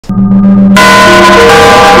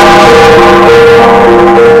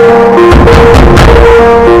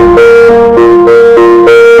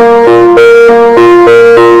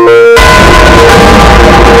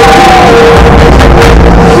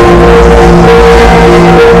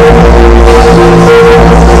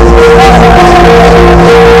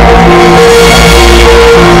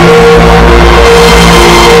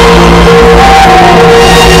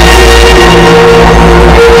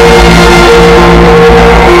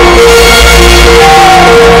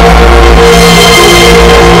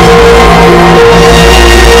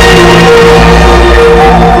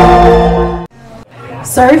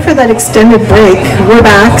Sorry for that extended break. We're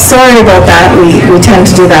back. Sorry about that. We tend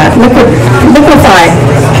to do that. Liquidate.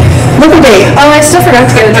 Oh, I still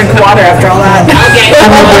forgot to get a drink of water after all that. Okay.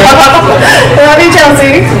 Love you,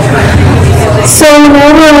 Chelsea. So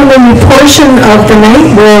now we're on the portion of the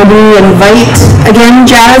night where we invite, again,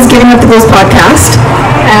 Jazz, Givinguptheghostpodcast.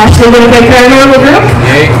 Ashley, Winnipeg Paranormal Group.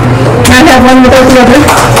 Can't have one without the other.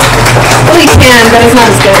 Well, you can, but it's not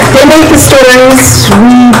as good. They make the stories,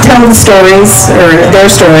 we tell the stories, or their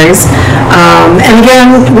stories. And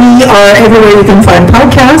again, we are everywhere you can find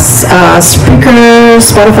podcasts, Spreaker,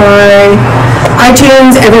 Spotify,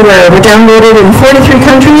 iTunes, everywhere. We're downloaded in 43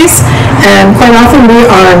 countries, and quite often we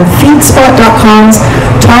are on feedspot.com's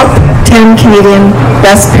top 10 Canadian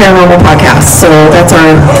best paranormal podcasts. So that's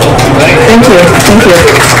our, thank you.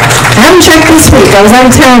 I haven't checked this week. I was out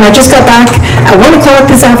of town. I just got back at 1 o'clock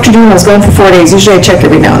this afternoon. I was gone for 4 days. Usually I check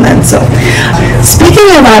every now and then. So, speaking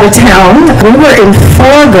of out of town, we were in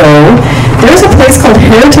Fargo. There's a place called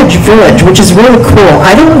Heritage Village, which is really cool.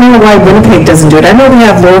 I don't know why Winnipeg doesn't do it. I know we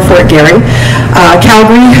have Lower Fort Garry.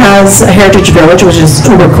 Calgary has a Heritage Village, which is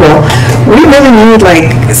uber cool. We really need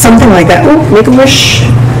like something like that. Oh, make a wish.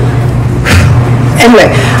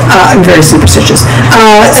 Anyway, I'm very superstitious.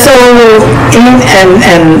 And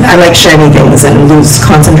I like shiny things and lose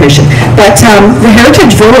concentration. But the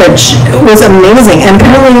Heritage Village was amazing. And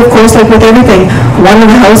apparently, of course, like with everything, one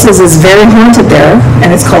of the houses is very haunted there,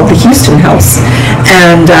 and it's called the Houston House.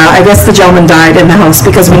 And I guess the gentleman died in the house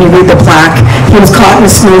because when you read the plaque, he was caught in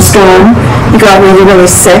a snowstorm. He got really, really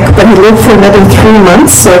sick, but he lived for another 3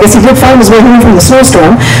 months. So I guess he did find his way home from the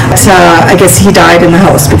snowstorm. But I guess he died in the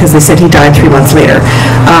house because they said he died 3 months later.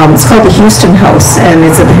 It's called the Houston House, and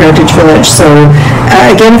it's at the Heritage Village. So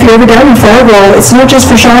again, if you're ever down in Fargo, it's not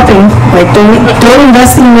just for shopping. Like, don't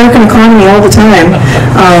invest in the American economy all the time.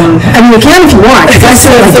 I mean, you can if you want. I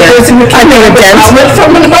made a dent with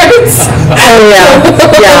from the arts. Oh yeah,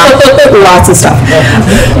 lots of stuff.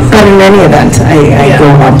 But in any event, I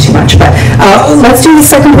go on too much. But let's do the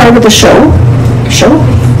second part of the show.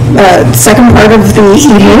 Second part of the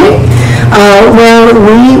evening. Where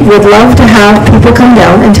we would love to have people come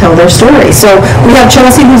down and tell their story. So we have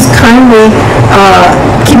Chelsea, who's kindly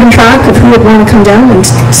keeping track of who would want to come down and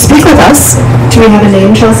speak with us. Do we have a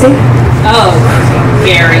name, Chelsea? Oh,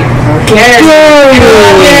 Gary.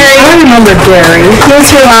 I remember Gary. Here's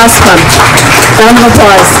your last one. Round of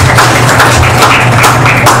applause.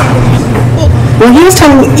 Well, he was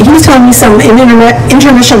telling me some in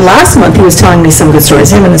intermission last month. He was telling me some good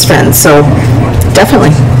stories, him and his friends. So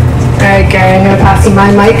definitely. All right, Gary, I'm going to pass you my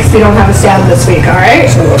mic because we don't have a stand this week, all right?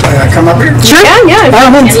 So I come up here? Sure. Yeah.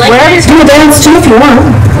 Do a dance too if you want.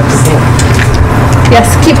 Yes,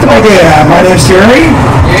 keep the mic. Okay, my name's Gary.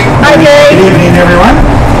 Hi, Gary. Good evening, everyone.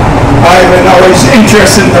 I've been always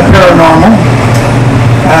interested in the paranormal.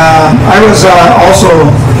 I was also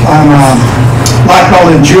on black belt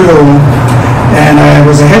in judo, and I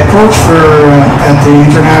was a head coach at the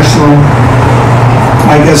international,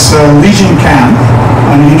 Legion camp.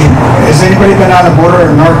 Has anybody been on the border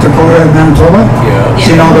of North Dakota and Manitoba? Yeah.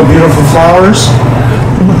 Seen all the beautiful flowers?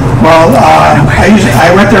 Well,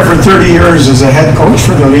 I went there for 30 years as a head coach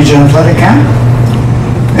for the Legion Athletic Camp.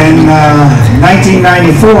 In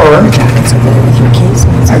 1994,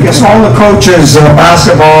 I guess all the coaches,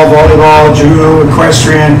 basketball, volleyball, judo,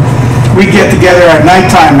 equestrian, we get together at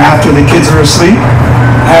nighttime after the kids are asleep,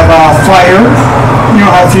 have a fire,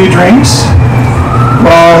 have a few drinks.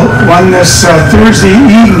 Well, this Thursday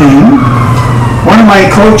evening, one of my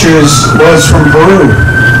coaches was from Peru,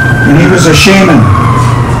 and he was a shaman.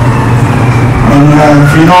 And if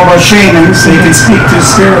you know about shamans, they can speak to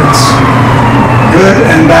spirits, good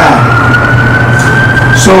and bad.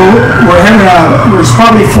 So there's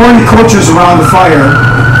probably 40 coaches around the fire.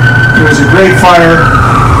 It was a great fire.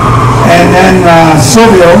 And then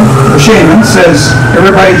Silvio, the shaman, says,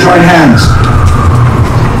 everybody join hands.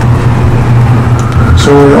 So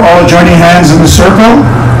we're all joining hands in the circle,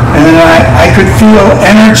 and then I could feel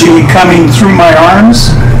energy coming through my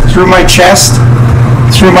arms, through my chest,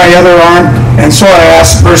 through my other arm, And so I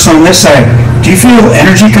asked the person on this side, do you feel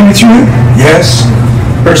energy coming through you? Yes.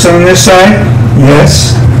 Person on this side?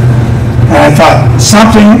 Yes. And I thought,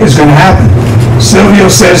 something is going to happen. Silvio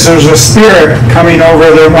says there's a spirit coming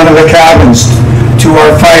over one of the cabins to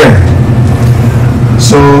our fire.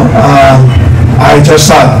 So I just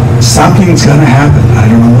thought, something's going to happen. I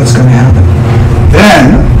don't know what's going to happen.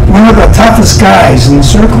 Then, one of the toughest guys in the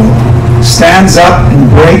circle stands up and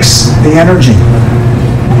breaks the energy.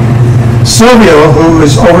 Silvio, who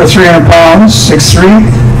is over 300 pounds, 6'3",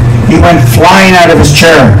 he went flying out of his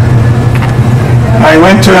chair. I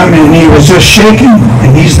went to him and he was just shaking,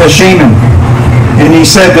 and he's the shaman. And he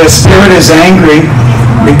said the spirit is angry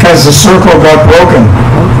because the circle got broken.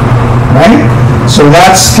 Right? So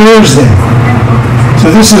that's Thursday.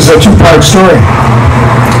 So this is a two-part story.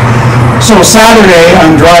 So Saturday,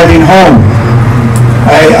 I'm driving home.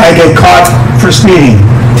 I get caught for speeding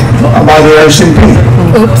by the RCMP.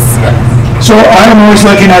 Oops. So I'm always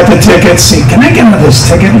looking at the tickets, see, can I get into this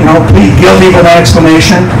ticket? You know, plead guilty with an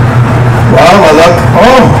explanation. Well, I look,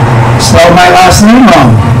 spelled my last name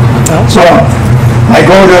wrong. So I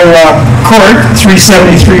go to court,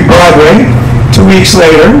 373 Broadway, 2 weeks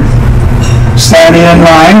later, standing in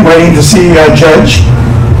line, waiting to see a judge.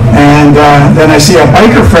 And then I see a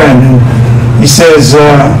biker friend, and he says,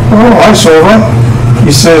 hi, Sova. He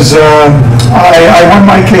says, I won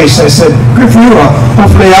my case. I said, good for you.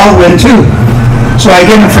 Hopefully I'll win too. So I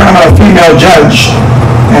get in front of a female judge,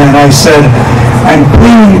 and I said, I'm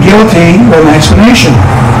pleading guilty with an explanation.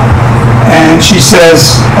 And she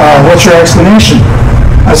says, what's your explanation?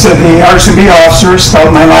 I said, the RCB officer spelled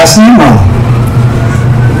my last name wrong.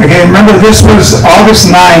 Okay, remember this was August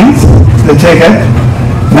 9th, the ticket,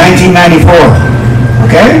 1994.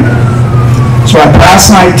 Okay? So I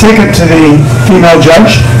pass my ticket to the female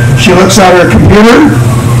judge. She looks at her computer.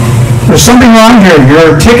 There's something wrong here.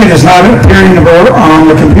 Your ticket is not appearing on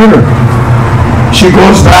the computer. She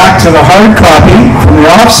goes back to the hard copy from the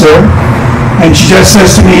officer, and she just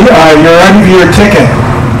says to me, you're out of your ticket.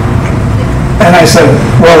 And I said,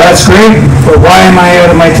 well, that's great, but why am I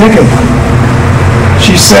out of my ticket?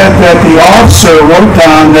 She said that the officer wrote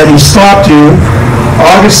down that he stopped you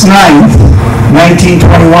August 9th,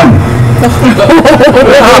 1921.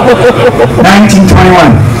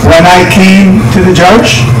 1921. When I came to the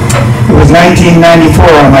judge, it was 1994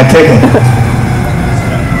 on my ticket.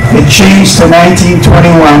 It changed to 1921.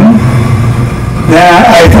 Then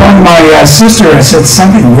I phoned my sister. I said,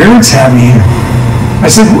 something weird's happening here. I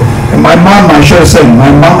said, my mom, I should have said, my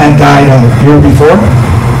mom had died a year before.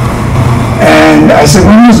 And I said,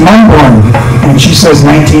 when was mom born? And she says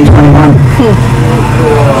 1921.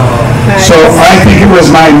 So I think it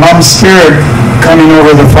was my mom's spirit coming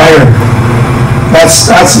over the fire.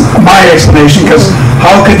 That's my explanation, because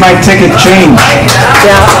how could my ticket change?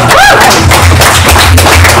 Yeah.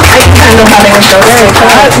 I can handle having a show there.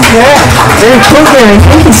 Yeah, very cool, Gary.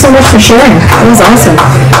 Thank you so much for sharing. That was awesome.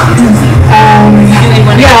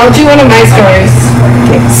 Yeah, I'll do one of my stories.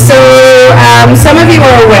 So, some of you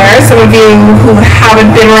are aware, some of you who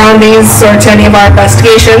haven't been around these or to any of our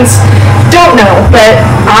investigations don't know, but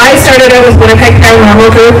I started out with Winnipeg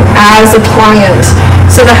Paranormal Group as a client.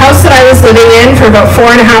 So the house that I was living in for about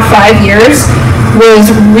 4.5, 5 years was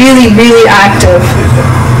really, really active.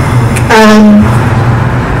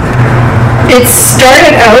 It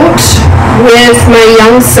started out with my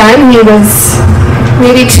young son. He was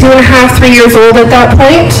maybe 2.5, 3 years old at that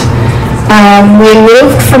point. We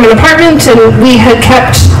moved from an apartment, and we had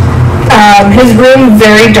kept his room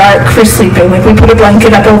very dark for sleeping. Like, we put a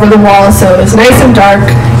blanket up over the wall so it was nice and dark.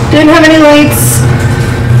 Didn't have any lights.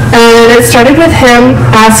 And it started with him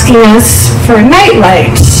asking us for a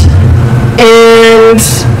nightlight. And,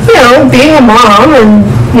 you know, being a mom, and,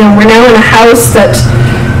 you know, we're now in a house that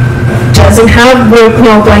doesn't have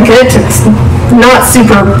no blanket. It's not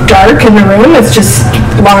super dark in the room. It's just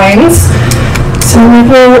blinds. So I'm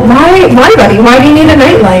like, well, why, buddy? Why do you need a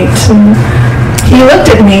nightlight? And he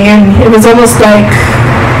looked at me, and it was almost like,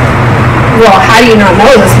 well, how do you not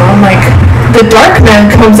know this, Mom? Like, the dark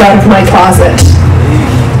man comes out of my closet.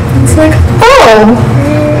 It's like, oh,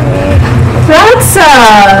 that's,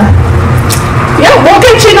 yeah, we'll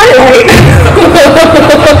get you a nightlight.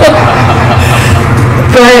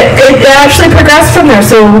 But it actually progressed from there.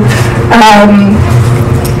 So,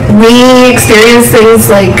 we experienced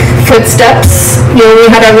things like footsteps. You know,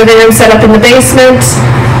 we had our living room set up in the basement,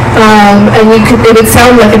 and it would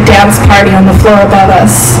sound like a dance party on the floor above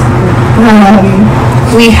us.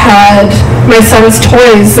 We had my son's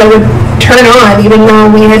toys that would turn on even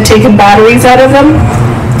though we had taken batteries out of them.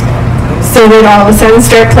 So they'd all of a sudden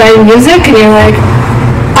start playing music, and you're like,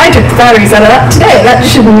 I took the batteries out of that today. That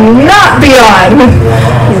should not be on.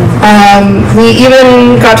 We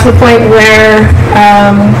even got to the point where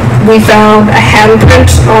we found a handprint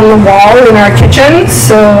on the wall in our kitchen.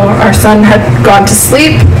 So our son had gone to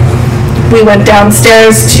sleep. We went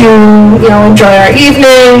downstairs to, enjoy our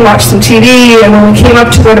evening, watch some TV, and when we came up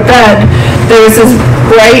to go to bed, there was this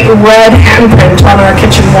bright red handprint on our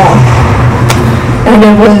kitchen wall. And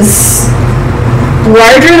it was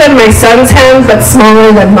larger than my son's hand, but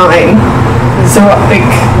smaller than mine. So,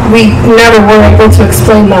 we never were able to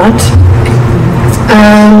explain that.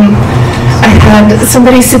 I had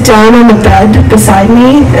somebody sit down on the bed beside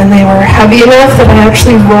me, and they were heavy enough that I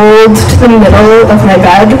actually rolled to the middle of my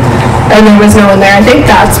bed, and there was no one there. I think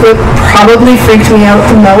that's what probably freaked me out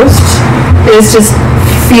the most, is just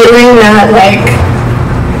feeling that,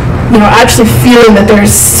 actually feeling that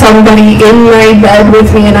there's somebody in my bed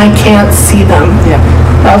with me and I can't see them. Yeah.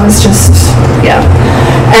 That was just, yeah.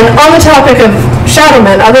 And on the topic of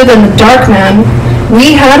Shadowman, other than the dark man,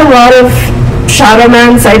 we had a lot of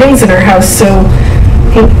Shadowman sightings in our house. So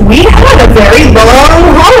we had a very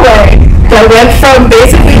long hallway that went from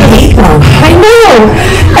basically I know.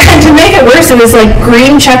 And to make it worse, it was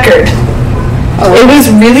green checkered. It was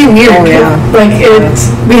really weird. Oh, yeah.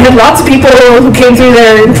 We had lots of people who came through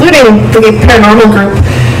there, including the paranormal group,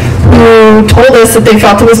 who told us that they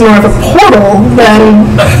felt it was more of a portal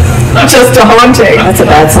than just a haunting. That's a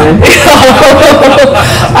bad sign.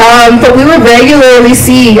 But we would regularly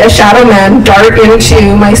see a Shadowman dart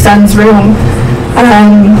into my son's room.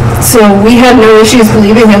 So we had no issues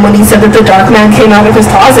believing him when he said that the dark man came out of his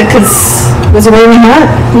closet, because... Was it wearing a hat?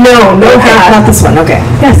 No hat. Not this one, okay.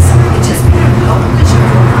 Yes.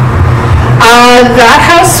 That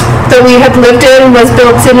house that we had lived in was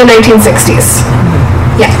built in the 1960s.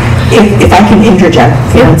 Yeah. If I can interject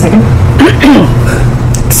for 1 second.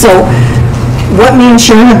 So, what me and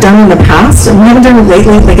Sharon have done in the past, and we haven't done it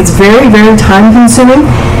lately, it's very, very time consuming.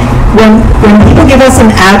 When people give us an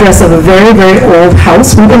address of a very, very old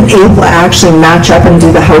house, we've been able to actually match up and do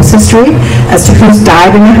the house history as to who's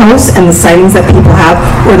died in the house and the sightings that people have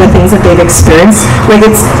or the things that they've experienced.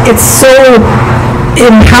 It's so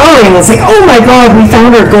empowering. It's oh my God, we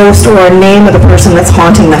found our ghost or a name of the person that's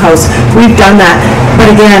haunting the house. We've done that. But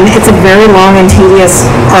again, it's a very long and tedious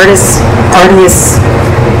arduous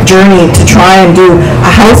journey to try and do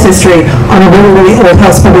a house history on a really, really old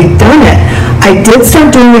house, but we've done it. I did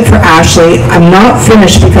start doing it for Ashley. I'm not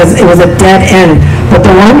finished because it was a dead end. But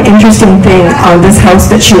the one interesting thing on this house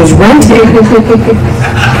that she was renting,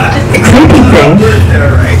 a creepy thing.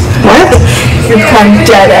 What? It's called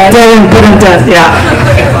dead end. Dead end, but I'm dead, yeah.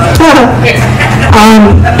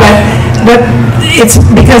 But it's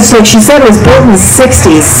because, she said, it was built in the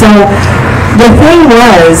 60s. So the thing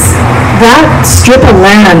was, that strip of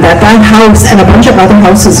land that house and a bunch of other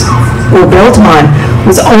houses were built on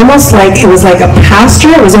was almost it was like a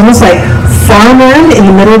pasture. It was almost like farmland in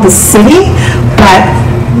the middle of the city. But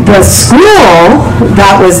the school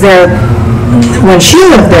that was there when she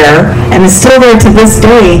lived there, and is still there to this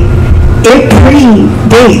day, it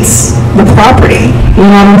predates the property. You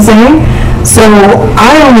know what I'm saying? So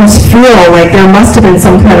I almost feel like there must have been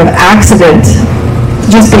some kind of accident,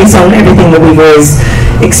 just based on everything that we've always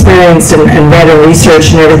experienced and read and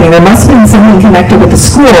researched and everything. There must have been something connected with the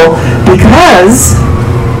school, because...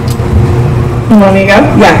 You want me to go?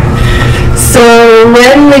 Yeah. So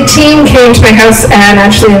when the team came to my house and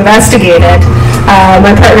actually investigated,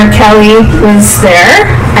 my partner Kelly was there,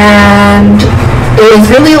 and it was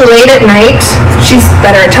really late at night. She's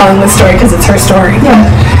better at telling the story because it's her story. Yeah.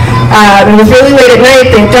 It was really late at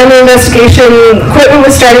night. They'd done the investigation. Equipment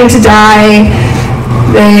was starting to die.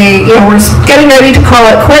 They, were getting ready to call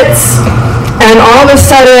it quits, and all of a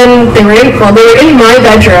sudden they were in my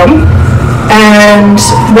bedroom, and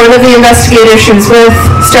one of the investigators she was with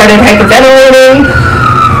started hyperventilating.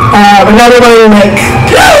 Another one oh my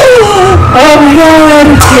God,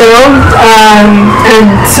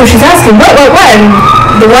 and so she's asking what, and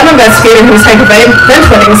the one investigator who was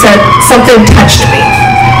hyperventilating said, something touched me,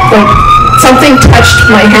 something touched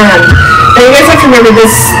my hand. And you guys have to remember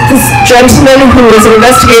this gentleman who was an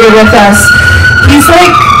investigator with us, he's 6'3",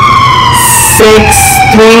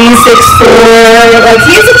 6'4",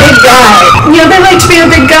 he's a big guy. They like to be a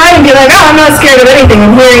big guy and be I'm not scared of anything,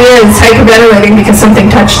 and here he is hyperventilating because something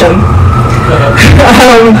touched him.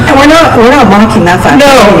 And we're not mocking that fact.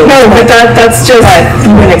 No, but that's just... But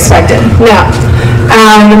you wouldn't expect it. Yeah.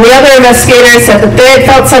 And the other investigator said that they had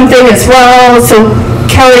felt something as well, so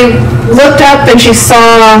Kelly looked up and she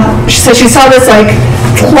said she saw this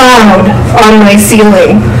cloud on my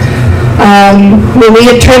ceiling. When we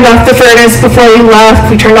had turned off the furnace before we left,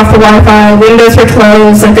 we turned off the Wi-Fi, windows were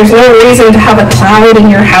closed, like there's no reason to have a cloud in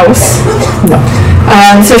your house.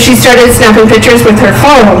 So she started snapping pictures with her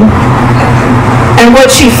phone. And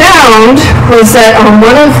what she found was that on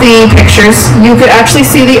one of the pictures, you could actually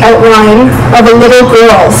see the outline of a little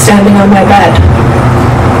girl standing on my bed.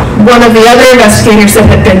 One of the other investigators that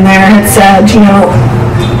had been there had said, you know,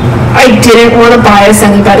 I didn't want to bias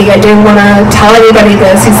anybody. I didn't want to tell anybody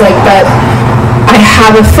this. He's like, but I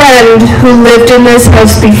have a friend who lived in this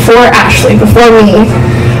house before Ashley, before me,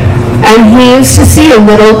 and he used to see a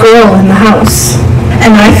little girl in the house.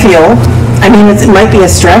 And I feel, I mean, it might be a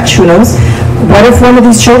stretch, who knows? What if one of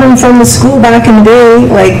these children from the school back in the day,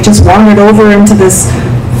 like, just wandered over into this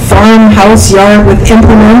farmhouse yard with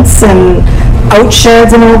implements and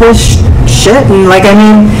outsheds and all this shit? And, like, I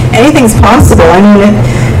mean, anything's possible. I mean,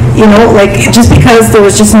 you know, like, just because there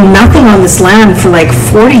was just nothing on this land for like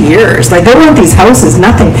 40 years. Like, there weren't these houses,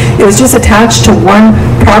 nothing. It was just attached to one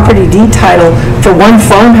property deed title for one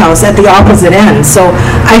farmhouse at the opposite end. So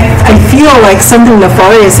I feel like something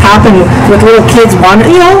nefarious happened with little kids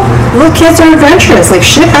wandering. You know, little kids are adventurous. Like,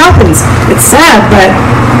 shit happens. It's sad, but,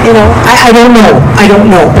 you know, I don't know. I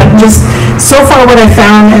don't know. But just so far what I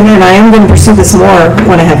found, and I am going to pursue this more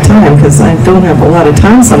when I have time, because I don't have a lot of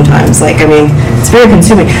time sometimes. Like, I mean, it's very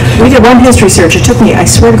consuming. We did one history search. It took me, I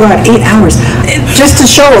swear to God, 8 hours. Just to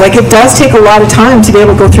show, like, it does take a lot of time to be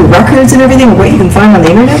able to go through records and everything, what you can find on the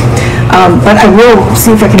internet. But I will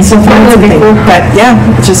see if I can still find something. But yeah,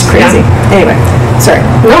 it's just crazy. Anyway, sorry.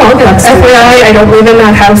 No, FYI, I don't live in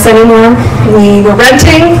that house anymore. We were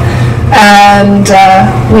renting, and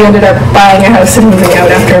we ended up buying a house and moving out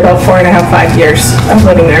after about 4.5, 5 years of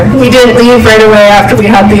living there. We didn't leave right away after we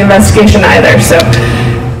had the investigation either, so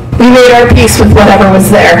we made our peace with whatever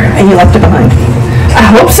was there. And you left it behind. I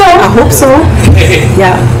hope so. I hope so.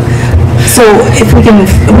 Yeah. So if we can,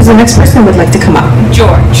 who's the next person who would like to come up?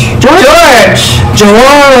 George. George!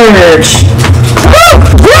 George! Woo!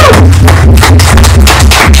 Woo!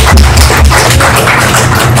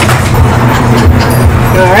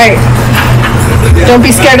 All right. Don't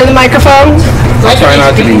be scared of the microphone. I'll try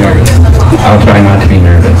not to be nervous.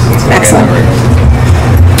 Excellent.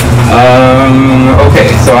 Okay,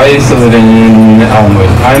 so I used to live in Elmwood.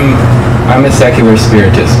 I'm a secular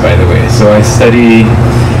spiritist, by the way. So I study.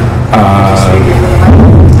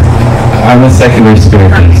 I'm a secular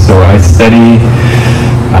spiritist. So I study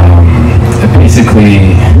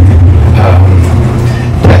basically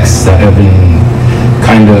texts that have been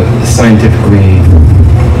kind of scientifically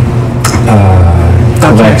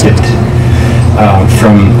collected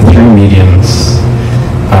through mediums.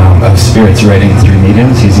 Of spirits writing through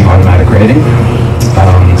mediums using automatic writing.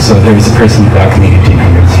 So there was a person back in the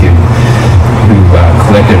 1800s who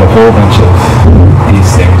collected a whole bunch of these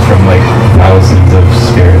things from like thousands of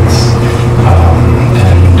spirits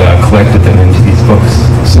and collected them into these books.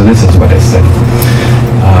 So this is what I study.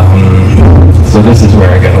 So this is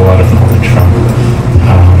where I get a lot of knowledge from.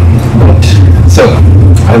 So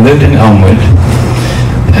I lived in Elmwood,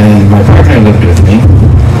 and my partner lived with me.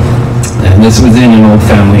 And this was in an old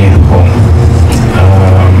family home.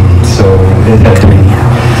 So it had been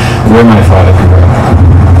where my father grew up.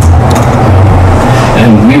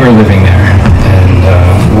 And we were living there. And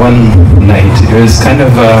one night, it was kind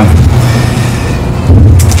of,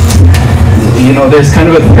 you know, there's kind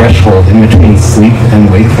of a threshold in between sleep and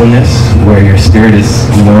wakefulness where your spirit is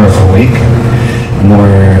more awake,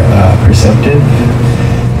 more perceptive.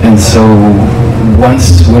 And so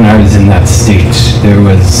once when I was in that state, there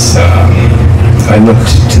was, I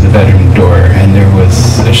looked to the bedroom door and there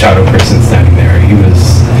was a shadow person standing there. He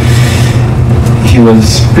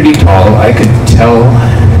was pretty tall. I could tell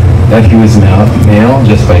that he was male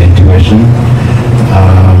just by intuition.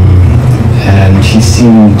 And he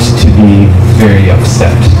seemed to be very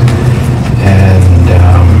upset.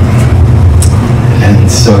 And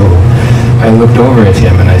so I looked over at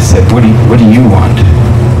him and I said, what do you want?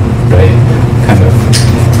 Right? Kind of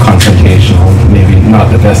confrontational, maybe not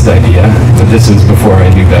the best idea, but this was before I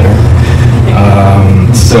knew better.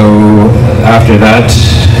 So after that,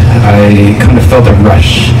 I kind of felt a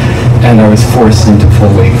rush, and I was forced into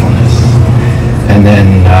full wakefulness. And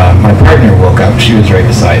then my partner woke up. She was right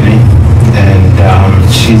beside me, and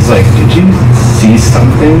she's like, "Did you see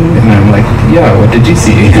something?" And I'm like, "Yeah, what did you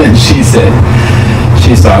see?" And she said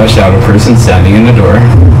she saw a shadow person standing in the door.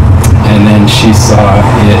 And then she saw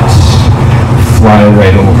it fly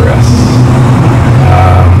right over us.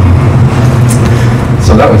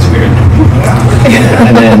 So that was weird.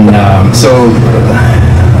 And then, so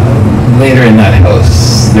later in that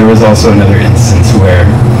house, there was also another instance where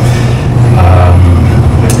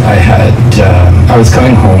I I was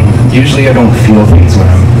coming home. Usually I don't feel things when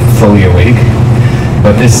I'm fully awake,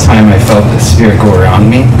 but this time I felt the spirit go around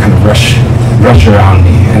me, kind of rush around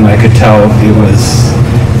me, and I could tell it was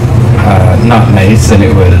not nice, and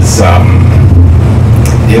it was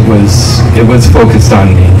focused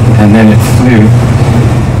on me, and then it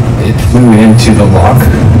flew into the lock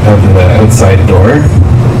of the outside door.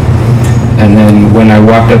 And then when I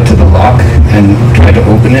walked up to the lock and tried to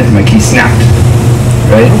open it, my key snapped,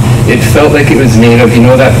 right? It felt like it was made of, you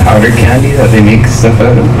know that powder candy that they make stuff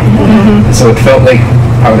out of? Mm-hmm. So it felt like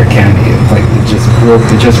powder candy. It just broke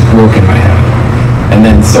in my hand. And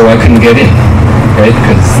then so I couldn't get in, right?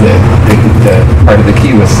 Because the part of the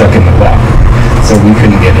key was stuck in the lock. So we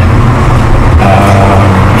couldn't get in.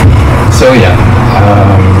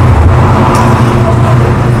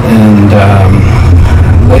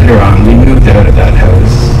 Later on, we moved out of that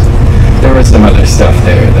house. There was some other stuff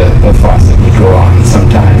there. The faucet would go on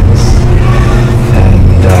sometimes,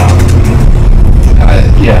 and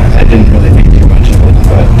I didn't really think too much of it,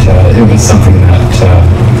 but it was something that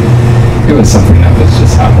was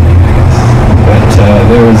just happening, I guess. But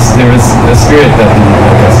there was a spirit that didn't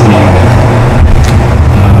like us being there.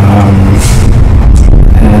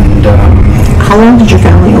 How long did your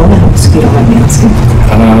family own the house, if you don't mind me asking?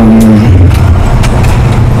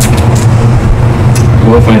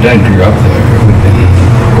 Well, if my dad grew up there, it would have been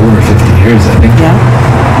over 50 years, I think. Yeah.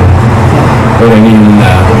 But I mean,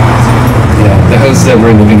 the house that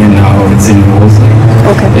we're living in now, it's in Wolseley.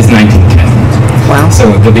 Okay. It's 1910. Wow. So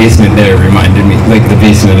the basement there reminded me, like the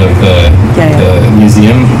basement of the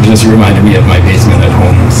museum, just reminded me of my basement at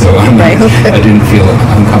home. So I didn't feel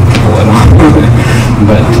uncomfortable at all.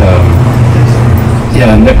 But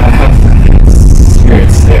and I have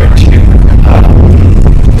spirits there too.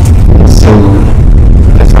 So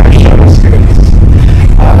as far as shadow spirits,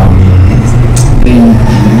 they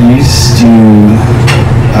used to.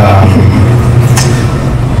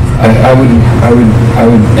 I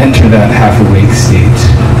would enter that half-awake state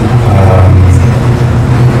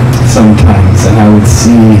sometimes, and I would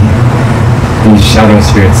see these shadow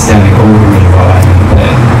spirits standing over me while I'm in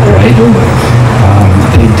bed, right?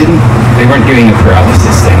 They weren't doing a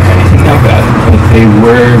paralysis thing or anything like that, but they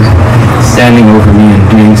were standing over me and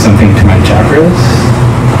doing something to my chakras,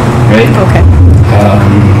 right? Okay.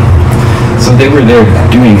 So they were there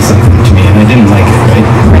doing something to me, and I didn't like it, right?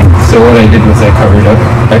 So what I did was I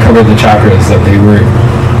covered the chakras that they were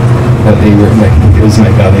like, it was my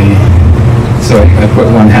belly. So I put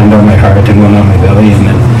one hand on my heart and one on my belly,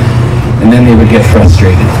 and then they would get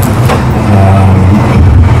frustrated,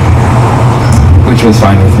 which was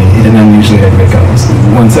fine with me. And then usually I'd wake up.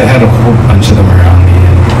 Once I had a whole bunch of them around me,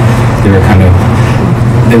 and they were kind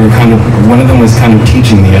of, one of them was kind of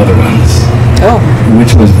teaching the other ones. Oh.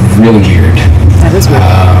 Which was really weird. That is weird.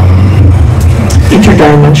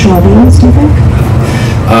 Interdimensional beings, do you think?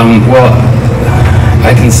 Well,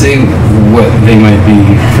 I can say what they might be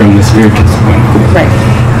from the spiritist point of view. Right.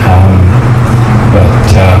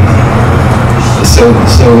 So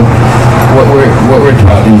what we're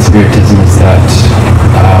taught in spiritism is that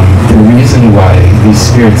the reason why these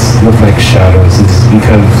spirits look like shadows is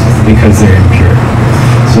because they're impure.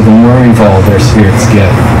 So the more evolved their spirits get,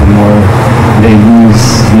 the more they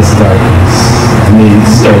lose this darkness, and they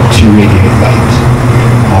start to radiate light.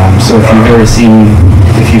 So if you've ever seen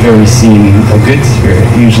a good spirit,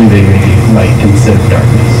 usually they radiate light instead of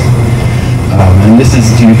darkness. And this is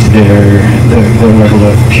due to their level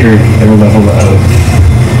of purity, their level of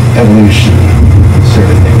evolution, sort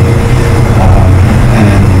of thing.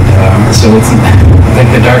 So it's like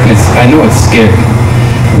the darkness. I know it's scary,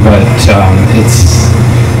 but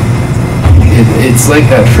it's like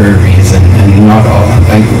that for a reason, and not all.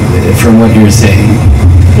 From what you're saying,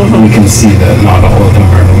 we can see that not all of them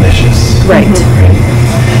are malicious. Right.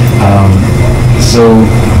 So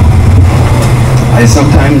I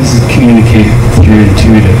sometimes communicate through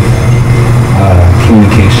intuitive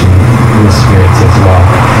communication with spirits as well.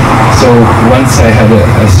 So once I had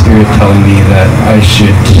a spirit telling me that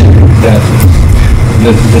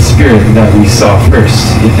the spirit that we saw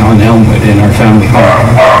first on Elmwood in our family home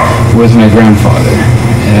was my grandfather,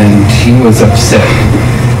 and he was upset.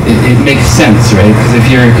 It makes sense, right? Because if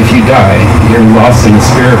you die, you're lost in the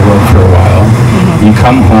spirit world for a while. Mm-hmm. You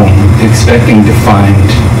come home expecting to find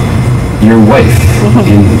your wife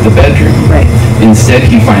in the bedroom. Right. Instead,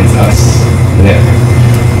 he finds us there.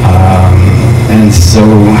 And so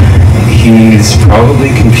he's probably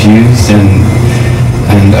confused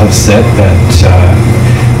and upset that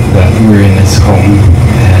we're in his home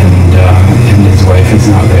and his wife is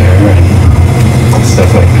not there and stuff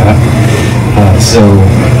like that. So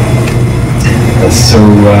So I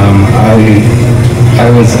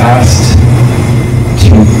was asked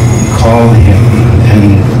to call him and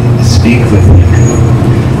speak with him.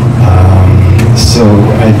 So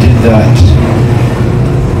I did that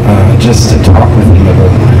just to talk with him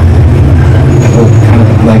about kind of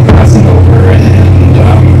like passing over, and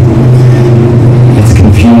it's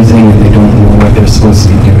confusing and they don't know what they're supposed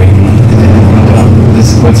to be doing. And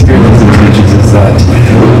this is what Spiritism teaches, is that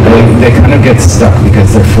they kind of get stuck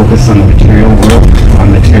because they're focused on the material world,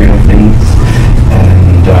 on material things,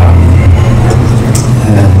 and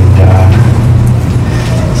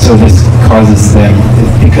so this causes them,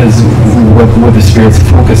 because what the spirits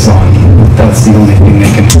focus on, that's the only thing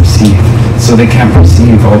they can perceive. So they can't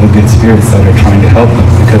perceive all the good spirits that are trying to help them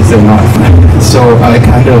because they're not. So I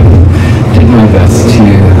kind of did my best to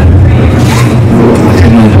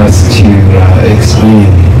explain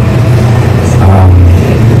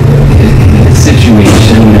the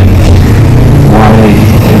situation and why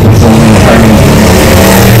it was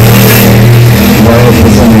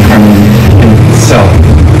only harming himself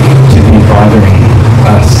to be bothering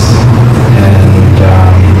us, and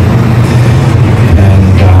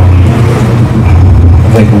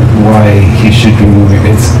like why he should be moving.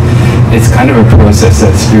 It's kind of a process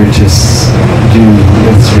that spiritists do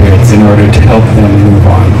with spirits in order to help them move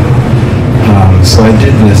on. So I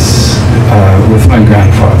did this with my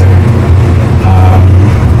grandfather,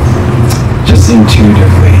 just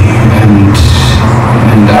intuitively, and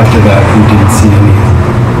after that we didn't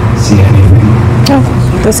see anything. Oh,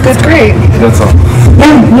 that's good. Great. That's all.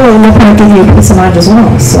 Yeah, no, no point give you peace of mind as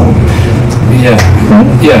well, so. Yeah,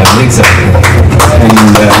 yeah, exactly. And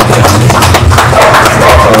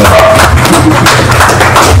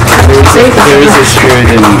there is a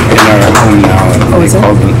spirit in our home now. And I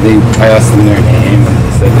asked them their name and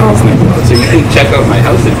they said his name. So you can check out my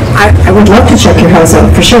house. I would love to check your house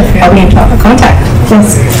out, for sure. I'll be in contact.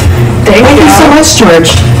 Yes. Thank you so much,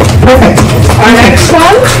 George. Perfect. Our next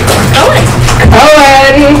one? Cohen.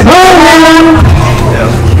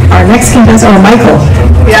 Our next contestant, Michael.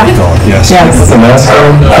 Yeah. Yes. Put the mask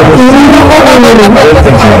on. I didn't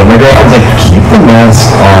think about it. My girlfriend's like, keep the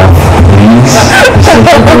mask off, please.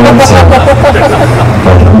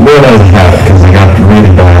 I'm really not a habit because I got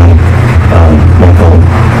really bad Michael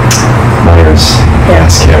Myers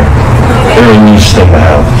mask hair. Very niche thing to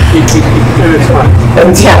have. And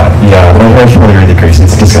it's yeah, my hair's probably really crazy.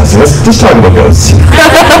 It's disgusting. Let's just talk about ghosts.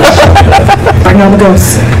 Bring on the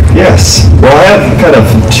ghosts. Yes. Well, I have kind of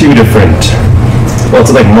two different, well,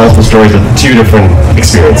 it's like multiple stories with two different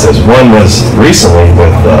experiences. One was recently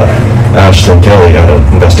with Ashton Kelly at an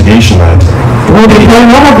investigation that Well, they play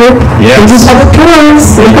another group. Yes. They just have a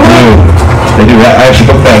tours. They do. I actually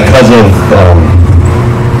booked that because of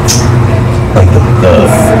like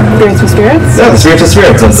the Spirits with Spirits? yeah, the Spirits of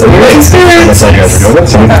Spirits. That's Spirits. That's how you guys are doing it.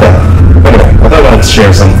 So anyway, I thought I'd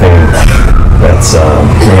share something that's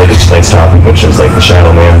related to tonight's topic, which is like the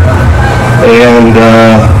Shadowman. And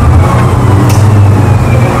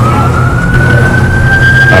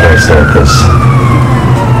how do I start this?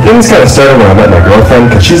 Things kind of started when I met my girlfriend,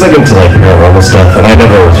 because she's like into like paranormal stuff, and I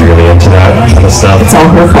never was really into that kind of stuff. It's all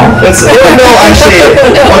her fault. It's actually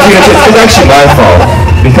my fault,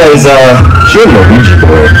 because she had a Ouija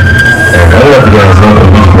board, and I don't know if you guys know what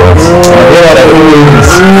Ouija boards.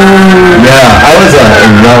 Yeah, I was a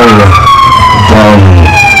young, dumb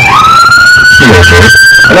teenager,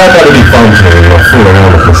 and I thought it'd be fun to, fool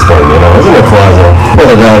around with this thing, I was in the closet, pulled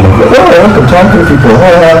it down, and I'm talking to people,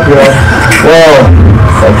 well,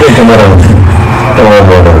 I think I'm gonna go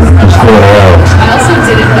over and just fool around. I also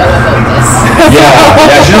didn't know about this. Yeah,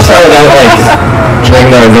 she just started out like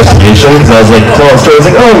during our investigation, because I was like telling stories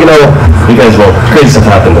like, you guys, crazy stuff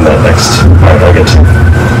happened in that next part I'll get to.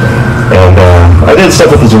 And I did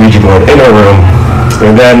stuff with this Ouija board in her room,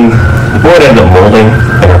 and then the board ended up molding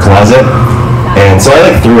in her closet, and so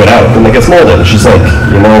I like threw it out, and it gets molded, and she's like,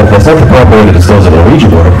 that's not the proper way to dispose of a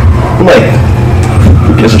Ouija board. I'm like,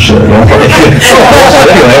 who gives a shit, anyway,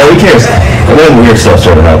 who cares? And then weird stuff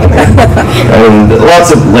started happening. And lots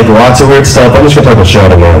of weird stuff. I'm just going to talk about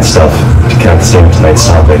Shadowman stuff to kind of stay with tonight's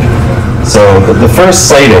topic. So the first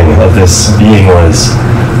sighting of this being was,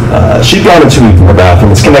 she'd gone into her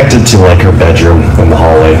bathroom. It's connected to like her bedroom in the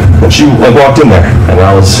hallway. And she walked in there, and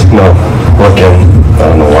I was, looking. I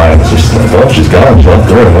don't know why. I was just like, oh, she's gone. She left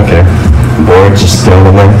the room. Okay. Board just thrown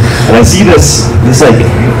in there. And I see this like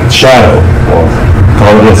shadow,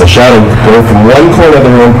 call it as a shadow, go from one corner of the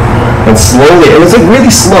room and slowly, it was like really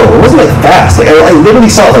slow, it wasn't like fast, like I literally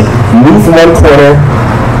saw it like move from one corner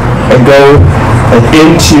and go like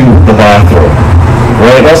into the bathroom,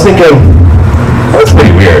 right? And I was thinking, that's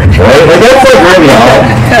pretty weird, right? Like, that's like really odd.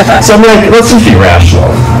 So I'm like, let's just be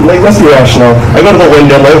rational. I'm like, let's be rational. I go to the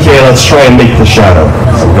window, I'm like, okay, let's try and make the shadow.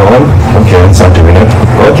 So I'm going, okay, that's not doing it.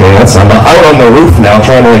 Okay, that's not, I'm out on the roof now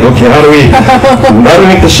trying to like, okay, how do we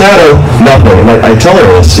make the shadow? Nothing. And I tell her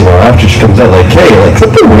this, after she comes out, like, hey, like,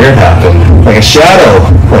 something weird happened. Like, a shadow,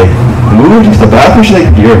 like, moved into the bathroom. She's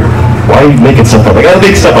like, why are you making stuff up? Like, I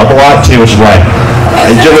make stuff up a lot too, which is why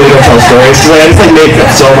I generally don't tell stories. So I just like make up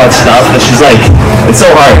so much stuff that she's like, it's so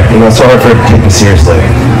hard, it's so hard for her to take me seriously.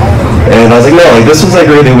 And I was like, no, like, this was like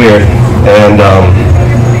really weird. And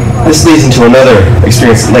this leads into another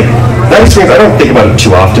experience. Like, that experience, I don't think about it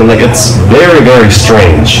too often. Like, it's very, very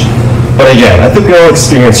strange. But again, I think we all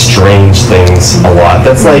experience strange things a lot.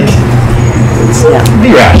 That's like,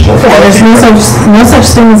 be rational. There's no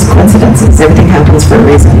such thing as coincidences. Everything happens for a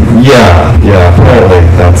reason. Yeah, apparently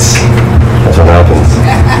that's what happens.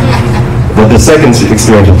 But the second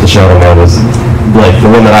experience with the Shadowman was like the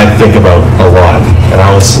one that I think about a lot. And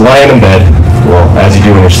I was lying in bed, well, as you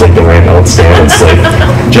do when you're sleeping, right? I don't stand and sleep,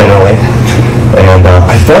 generally. And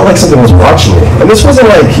I felt like something was watching me. And this wasn't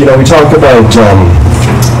like, we talk about,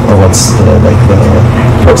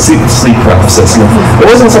 sleep paralysis. It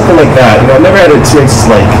wasn't something like that. I never had experiences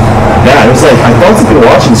like that. It was like, I felt something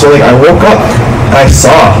watching. So like, I woke up and I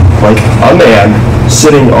saw like a man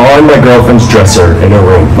sitting on my girlfriend's dresser in her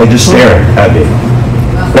room, like just staring at me.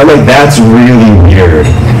 And I'm like, that's really weird.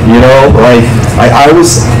 Like I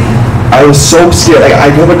was so scared. Like, I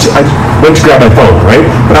went to grab my phone, right?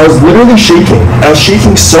 But I was literally shaking. I was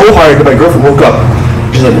shaking so hard that my girlfriend woke up.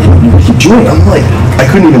 She's like, what are you doing? I'm like, I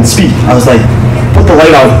couldn't even speak. I was like, put the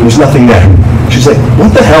light out, there's nothing there. She's like,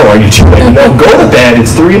 what the hell are you doing? Go to bed,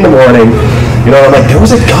 it's 3 a.m. I'm like, there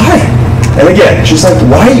was a guy. And again, she's like,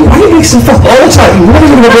 why do you make stuff up all the time? You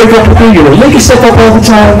never gonna wake up with me, make stuff up all the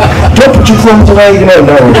time. Don't put your clothes away, no,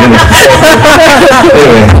 we're doing this.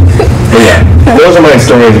 Anyway, but yeah, those are my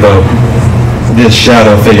stories about this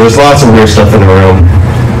shadow figure. There's lots of weird stuff in the room.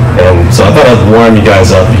 And so I thought I'd warm you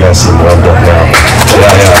guys up. You guys seem warmed up now.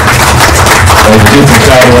 Yeah. I do some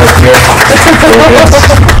shadow work here.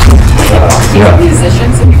 Yeah.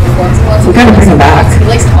 Musicians, and he performs a lot. We gotta bring him back. He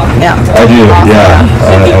likes talking. Yeah. I do, yeah.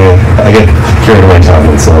 I get carried away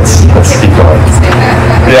talking, so let's keep going.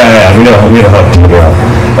 Yeah, we don't have to do that.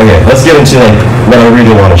 Okay, let's get into like what I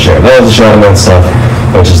really want to share. That was the Shadowman stuff,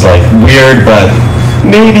 which is like weird, but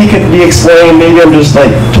maybe could be explained. Maybe I'm just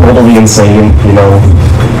like totally insane,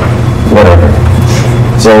 whatever.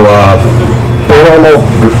 So, paranormal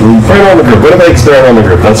group. Winnipeg Paranormal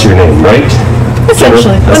Group. That's your name, right?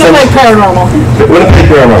 Essentially. Winnipeg Paranormal. Winnipeg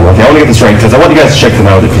Paranormal. Okay, I want to get this right because I want you guys to check them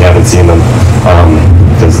out if you haven't seen them.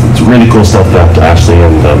 Because it's really cool stuff that Ashley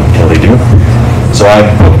and Kelly do. So I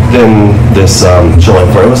booked in this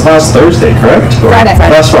showing for it was last Thursday, correct? Friday.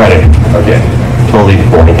 Last Friday. Okay. Totally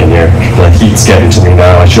blanking here. The heat's getting to me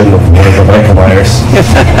now. I shouldn't have worn the Michael Myers.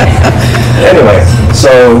 Anyway,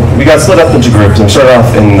 so we got split up into groups and we started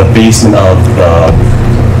off in the basement of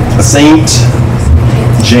the St.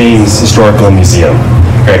 James Historical Museum.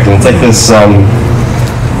 Correct. And it's like this,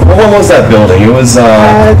 what was that building? It was,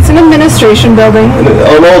 it's an administration building.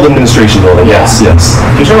 An old administration building, yes.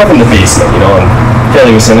 We started off in the basement, and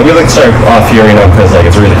Kelly was saying, we like to start off here, because like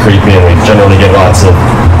it's really creepy and we generally get lots of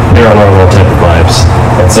paranormal type of vibes.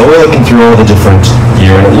 And so we're looking through all the different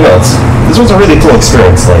gear, and this was a really cool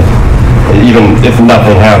experience, like, even if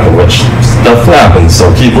nothing happened, which stuff happens,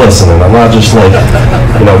 so keep listening. I'm not just like,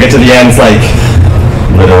 get to the end, it's like,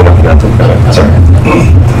 literally nothing. Sorry.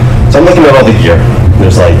 So I'm looking at all the gear.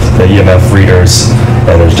 There's like the EMF readers,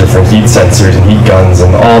 and there's different heat sensors and heat guns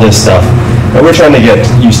and all this stuff. And we're trying to get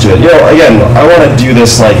used to it. Again, I want to do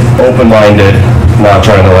this like open-minded, not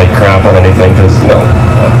trying to like crap on anything, because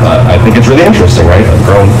I think it's really interesting, right? I've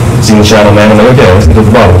grown, seen the Shadowman, and I'm like, okay, let's get to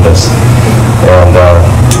the bottom of this. And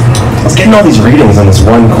I was getting all these readings on this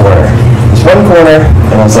one corner.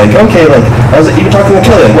 And I was like, okay, like, I was even talking to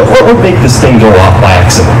Kelly, like, what would make this thing go off by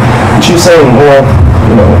accident? And she was saying, well,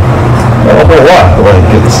 I don't know what, like,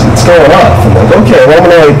 it's going off. I'm like, okay, well, I'm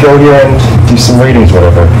gonna like go here and do some readings,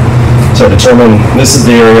 whatever. So I determined this is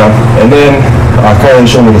the area, and then Carly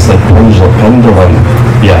showed me this like pendulum.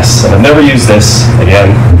 Yes, and I've never used this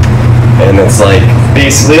again. And it's like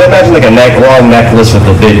basically imagine like a long necklace with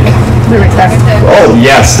a big. Oh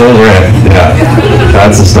yes, those are it. Yeah,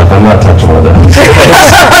 that's the stuff. I'm not touching one of those.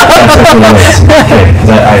 Okay,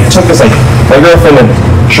 I took this like my girlfriend had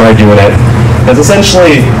tried doing it. Because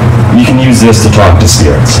essentially you can use this to talk to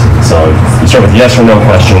spirits. So you start with yes or no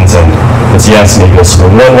questions, and it's yes, maybe you'll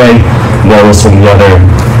swing one way, no, you'll swing the other.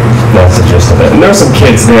 That's the gist of it. And there were some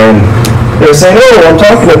kids there, and they were saying, oh, I'm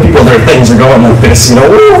talking to people, their things are going like this, woo,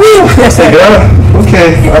 woo. I was thinking,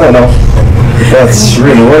 okay, I don't know if that's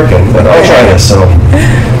really working, but I'll try this. So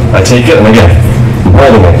I take it, and again, I'm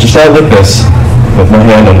holding it, just like this, with my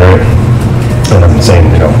hand under it, and I'm saying,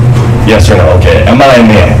 yes or no, okay, am I a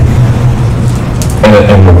male? And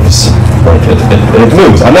it moves. Like, it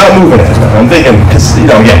moves. I'm not moving it. I'm thinking, because,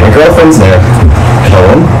 again, my girlfriend's there.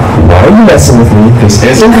 Helen, why are you messing with me? This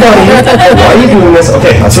isn't funny. Why are you doing this?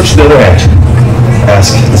 Okay, I'll switch to the other hand.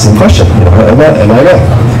 Ask the same question. Am I male?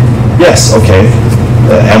 Yes, okay.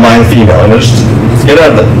 Am I a female? And just get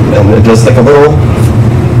out of it. And it does like a little,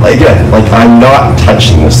 again, like I'm not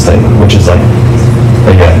touching this thing, which is like,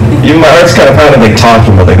 again, even my heart's kind of like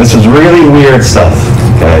talking about like, this is really weird stuff,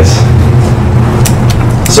 guys.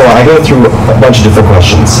 So I go through a bunch of different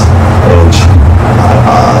questions, and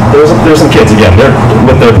there's some kids, again, they're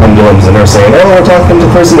with their pendulums, and they're saying, oh, we're talking to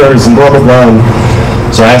prisoners, and blah, blah, blah. And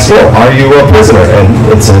so I ask, are you a prisoner? And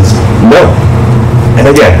it says, no. And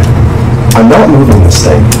again, I'm not moving this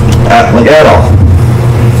thing, at all.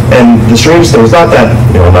 And the strange thing is not that,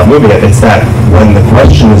 I'm not moving it, it's that when the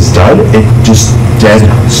question is done, it just dead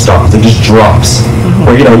stops, it just drops.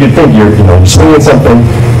 Or, you'd think you're swinging something,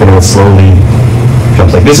 and it slowly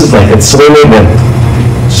comes like, this is like, it's swinging and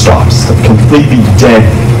stops, like completely dead,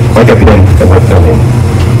 like a pin.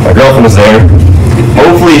 My girlfriend was there.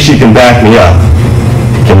 Hopefully she can back me up.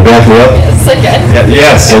 Can you back me up? Yes, again.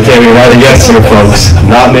 Yes, okay, we got a yes here, folks.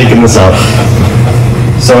 Not making this up.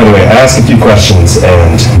 So anyway, I asked a few questions,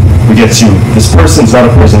 and we get to, this person's not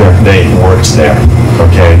a prisoner, they works there,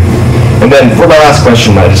 okay? And then for my last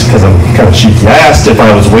question, because I'm kind of cheeky, I asked if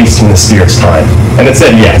I was wasting the spirit's time, and it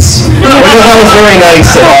said yes. That was very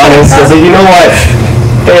nice and honest. I was like, you know what,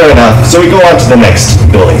 fair enough. So we go on to the next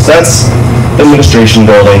building. So that's the administration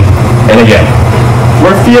building, and again,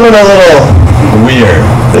 we're feeling a little weird.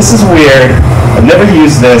 This is weird. I've never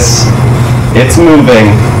used this. It's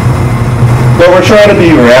moving. But we're trying to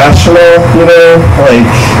be rational,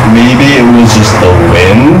 like maybe it was just the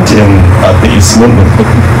wind in a basement with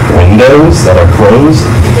windows that are closed,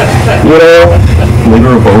 maybe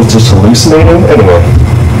we're both just hallucinating. Anyway,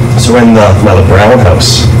 so we're in the Brown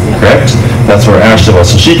house, correct? That's where Ashley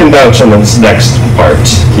was. So she can vouch on this next part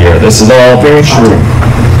here. This is all very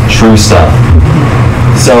true stuff.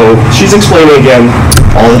 So she's explaining again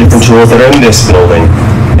all the different tools that are in this building,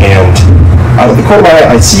 and out of the corner of my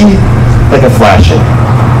eye, I see like a flashing.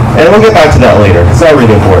 And we'll get back to that later. It's not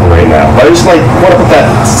really important right now. But I just want to put that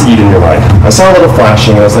seed in your mind. I saw a little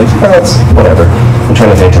flashing, and I was like, it's whatever. I'm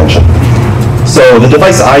trying to pay attention. So the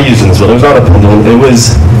device I used in this building was not a pendulum. It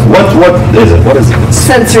was, what is it? What is it?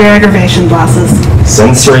 Sensory aggravation glasses.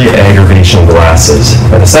 Sensory aggravation glasses.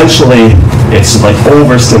 And essentially, it's like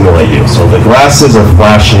overstimulate you. So the glasses are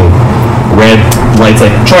flashing red lights,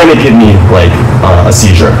 like trying to give me like a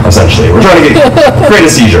seizure, essentially. We're trying to create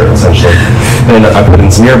a seizure, essentially. And I put in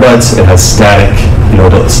some earbuds. It has static,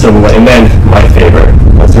 to stimulate. And then my favorite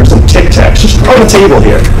was there's some Tic Tacs just on the table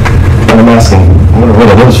here. And I'm asking, what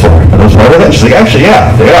are those for? Are those relevant? She's like, actually,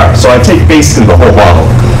 yeah, they are. So I take basically the whole bottle,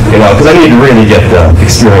 because I need to really get the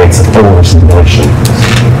experience of overstimulation.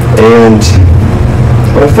 And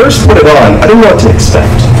when I first put it on, I didn't know what to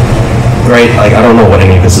expect. Right? Like, I don't know what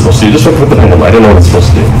any of this is supposed to do. Just with the pendulum, I didn't know what it's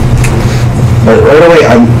supposed to do. But right away,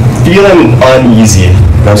 I'm feeling uneasy.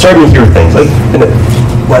 And I'm starting to hear things. Like,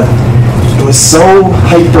 but it was so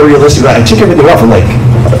hyper-realistic that I took everything off. I'm like,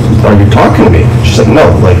 are you talking to me? She's like, no,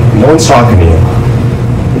 no one's talking to you.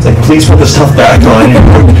 It's like, please put the stuff back on.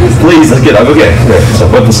 Please, let's get up. Okay, great. So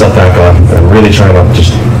I put the stuff back on. I'm really trying to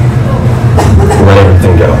just let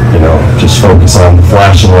everything go, just focus on the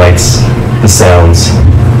flashing lights, the sounds.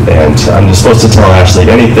 And I'm just supposed to tell Ashley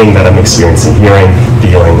anything that I'm experiencing, hearing,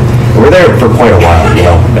 feeling. And we're there for quite a while,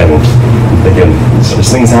 and again, there's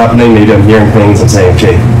things happening, maybe I'm hearing things, I'm saying,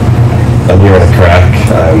 okay, I'm hearing a crack,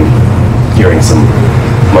 I'm hearing some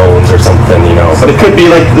moans or something, but it could be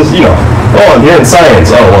like this, oh, I'm hearing sirens.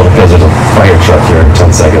 Oh, well, because there's a fire truck here in 10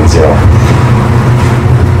 seconds,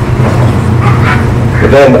 But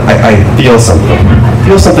then I feel something.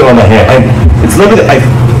 On my hand. It's literally, I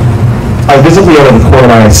visibly out of the corner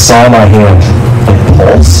of my eye saw my hand like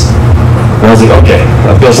pulse. And I was like, okay,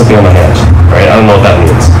 I feel something on my hand, right? I don't know what that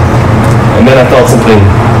means. And then I felt something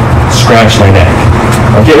scratch my neck.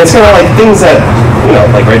 Okay, it's kind of like things that,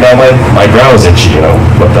 like right now my brow is itchy,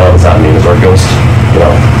 what the hell does that mean? Is there a ghost,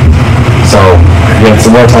 So,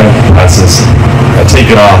 some more time passes. I take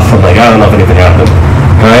it off. I'm like, I don't know if anything happened.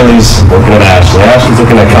 Kylie's looking at Ashley. Ashley's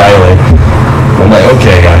looking at Kylie. I'm like,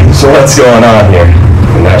 okay, guys, so what's going on here?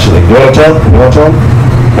 And Ashley's like, you want to tell?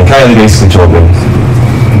 And Kylie basically told me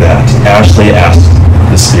that Ashley asked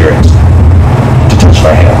the spirit to touch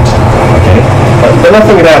my hand, okay? But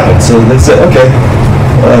nothing had happened, so they said, okay,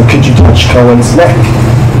 could you touch Cohen's neck?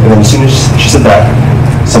 And then as soon as she said that,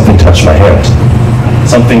 something touched my hand.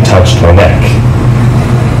 Something touched my neck.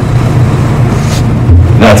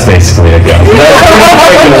 That's basically a gun. That's pretty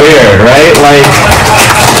freaking weird, right? Like,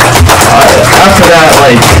 after that,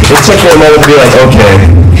 like, it took me a moment to be like, okay,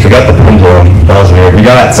 we got the pendulum, that was weird. We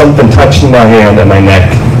got something touching my hand and my neck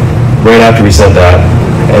right after we said that.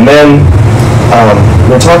 And then,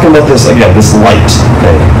 we're talking about this, again, this light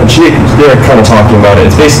thing. And they're kind of talking about it.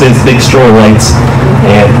 It's basically these big strobe lights,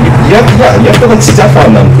 and you have to like step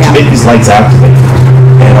on them to make these lights activate.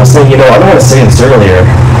 And I was saying, I don't want to say this earlier,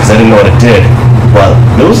 because I didn't know what it did, but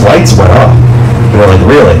those lights went off. And they're like,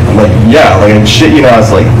 really? I'm like, yeah, like, and shit, I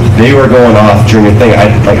was like, they were going off during the thing. I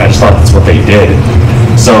just thought that's what they did.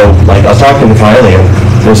 So, like, I was talking to Kylie, and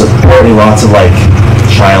there's apparently lots of, like,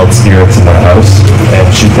 child spirits in that house, and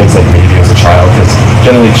she thinks, like, maybe it was a child, because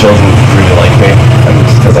generally children really like me,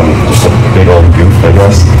 because I'm just a big old goof, I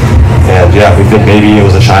guess. And, yeah, we think maybe it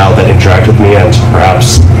was a child that interacted with me, and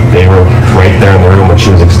perhaps they were right there in the room when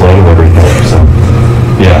she was explaining everything, so...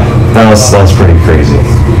 Yeah, that was pretty crazy.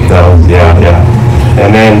 Yeah.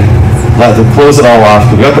 And then, to close it all off,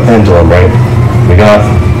 we got the pendulum, right? We got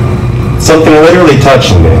something literally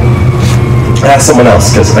touching me. Ask someone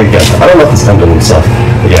else, because, again, I don't know if this pendulum stuff.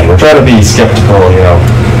 Again, we're trying to be skeptical,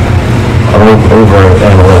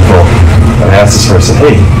 over-analytical. And I asked this person,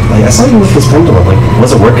 hey, like, I saw you with this pendulum. Like,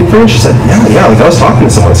 was it working for you? She said, yeah, like, I was talking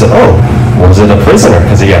to someone. I said, oh, was it a prisoner?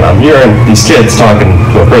 Because, again, I'm hearing these kids talking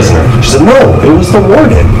to a prisoner. She said, no, it was the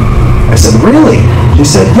warden. I said, really? She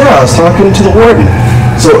said, yeah, I was talking to the warden.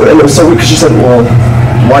 Because she said, well,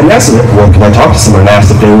 why ask it? Well, can I talk to someone and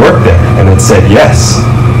ask if they worked there? And it said, yes.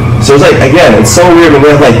 So it's like, again, it's so weird when we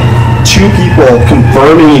have, like, two people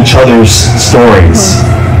confirming each other's stories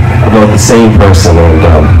about the same person. And,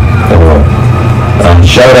 anyway,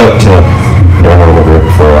 shout out to everyone in the group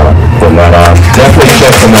for putting that on. Definitely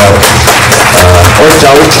check them out. Or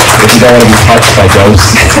don't, if you don't want to be touched by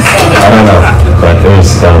ghosts. I don't know, but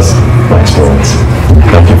that was my experience.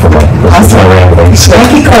 Thank you for listening to my ramblings.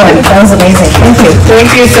 Thank you, Cohen. That was amazing. Thank you.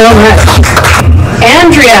 Thank you so much.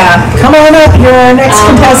 Andrea. Come on up, you're our next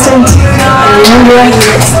contestant. Andrea.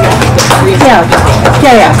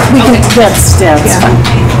 Yeah. We can, that's fine.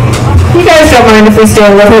 You guys don't mind if we stay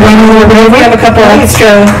a little bit. We have a couple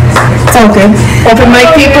extra. It's all good. Open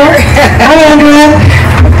mic people. Hi, Andrea.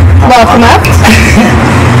 Welcome up.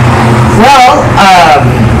 Well,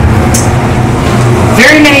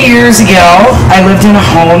 very many years ago, I lived in a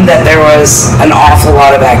home that there was an awful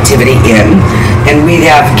lot of activity in, and we'd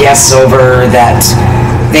have guests over that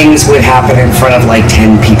things would happen in front of like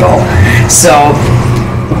 10 people. So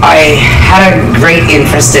I had a great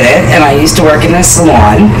interest in it, and I used to work in a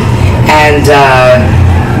salon, and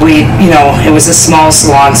it was a small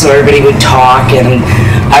salon, so everybody would talk, and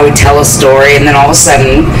I would tell a story, and then all of a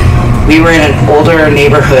sudden, we were in an older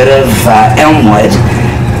neighborhood of Elmwood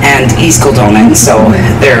and East Kildonan, so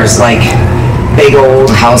there's like big old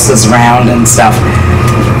houses around and stuff.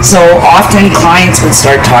 So often clients would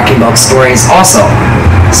start talking about stories also.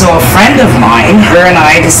 So a friend of mine, her and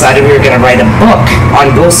I decided we were going to write a book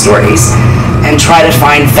on ghost stories and try to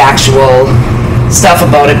find factual stuff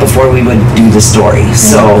about it before we would do the story.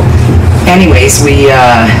 So anyways, we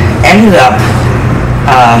ended up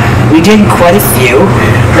we did quite a few.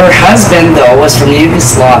 Her husband, though, was from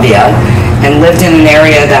Yugoslavia and lived in an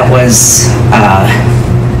area that was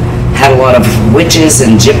had a lot of witches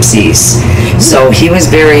and gypsies. So he was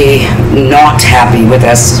very not happy with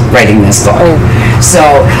us writing this book. So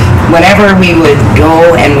whenever we would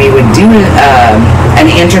go and we would do an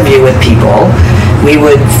interview with people, we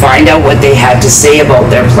would find out what they had to say about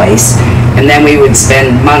their place, and then we would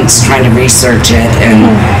spend months trying to research it, and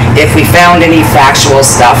if we found any factual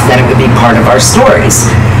stuff, then it would be part of our stories.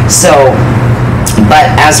 So, but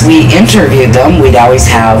as we interviewed them, we'd always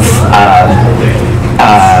have,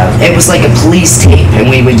 it was like a police tape, and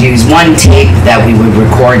we would use one tape that we would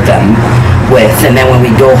record them with, and then when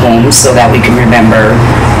we go home so that we could remember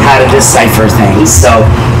how to decipher things. So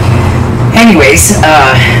anyways,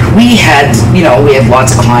 we had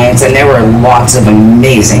lots of clients, and there were lots of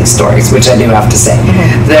amazing stories, which I do have to say.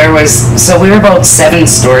 So we were about 7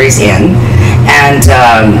 stories in, and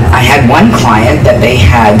I had one client that they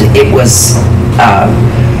had,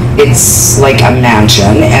 it's like a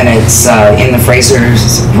mansion, and it's in the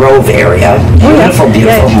Fraser's Grove area.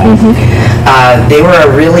 Beautiful home. They were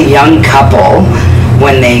a really young couple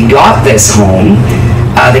when they got this home.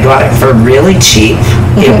 They got it for really cheap.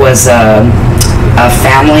 It was a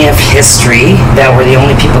family of history that were the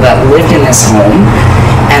only people that lived in this home.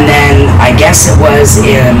 And then I guess it was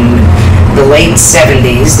in the late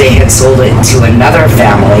 70s, they had sold it to another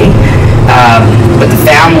family, but the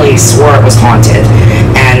family swore it was haunted.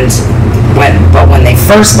 And when they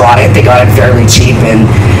first bought it, they got it fairly cheap, and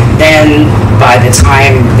then by the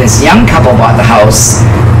time this young couple bought the house,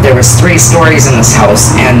 there was 3 stories in this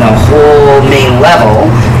house, and the whole main level,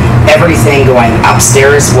 everything going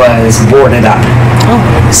upstairs was boarded up.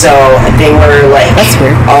 So they were like, That's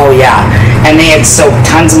weird. Oh yeah, and they had soaked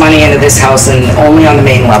tons of money into this house and only on the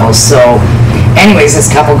main level. So anyways, this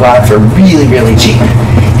couple got it for really, really cheap,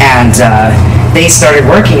 and they started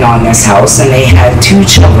working on this house, and they had 2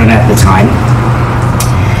 children at the time,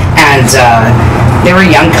 and they were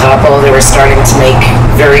a young couple. They were starting to make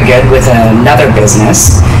very good with another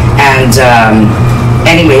business, and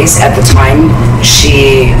anyways, at the time,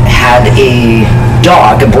 she had a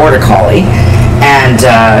dog, a border collie, and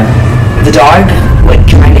the dog would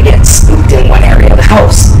kind of get spooked in one area of the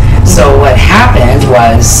house. So what happened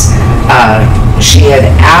was she had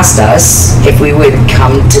asked us if we would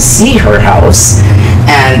come to see her house,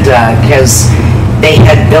 and because they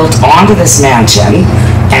had built onto this mansion,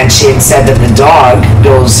 and she had said that the dog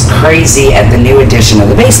goes crazy at the new addition of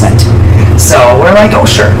the basement. So we're like, oh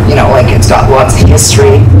sure, you know, like it's got lots of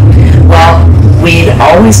history. Well, we'd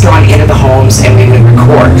always gone into the homes and we would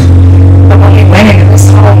record. But when we went into this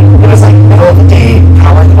home, it was like middle of the day,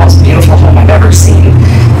 probably the most beautiful home I've ever seen.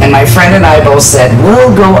 And my friend and I both said,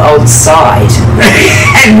 we'll go outside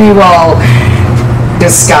and we will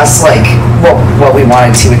discuss like what we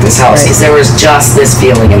wanted to with this house, because there was just this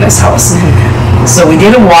feeling in this house. So we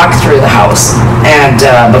did a walk through the house, and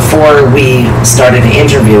before we started to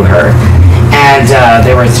interview her, and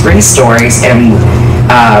there were 3 stories, and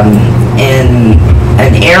in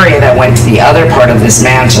an area that went to the other part of this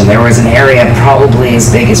mansion, there was an area probably as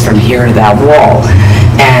big as from here to that wall,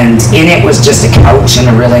 and in it was just a couch and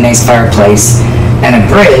a really nice fireplace and a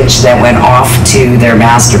bridge that went off to their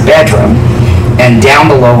master bedroom, and down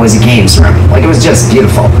below was a games room. Like, it was just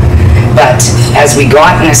beautiful. But as we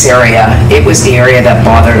got in this area, it was the area that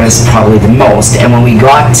bothered us probably the most. And when we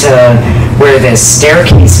got to where this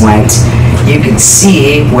staircase went, you could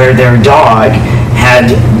see where their dog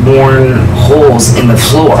had worn holes in the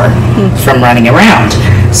floor from running around.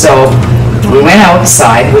 So we went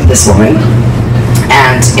outside with this woman,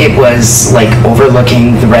 and it was like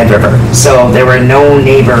overlooking the Red River. So there were no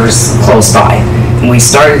neighbors close by. And we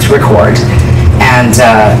started to record, and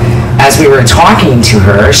as we were talking to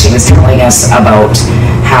her, she was telling us about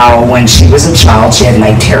how when she was a child, she had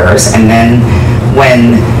night terrors, and then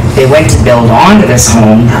when they went to build onto this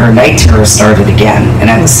home, her night terrors started again. And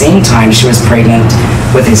at the same time, she was pregnant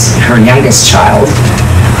with her youngest child,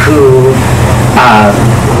 who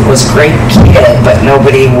was a great kid, but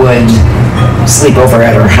nobody would sleep over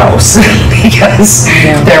at her house because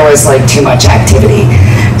there was like too much activity.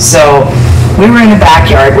 So we were in the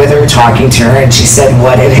backyard with her, talking to her, and she said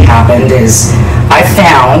what had happened is, I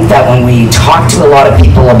found that when we talked to a lot of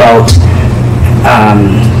people about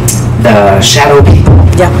the shadow people,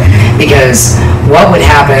 because what would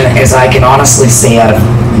happen is, I can honestly say out of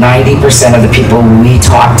 90% of the people we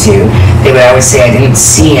talked to, they would always say, I didn't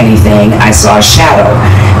see anything, I saw a shadow.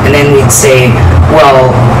 And then we'd say,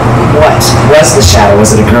 well, what was the shadow?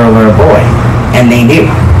 Was it a girl or a boy? And they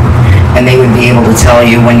knew. And they would be able to tell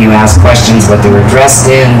you when you ask questions what they were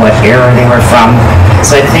dressed in, what era they were from.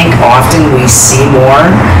 So I think often we see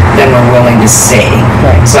more than we're willing to say.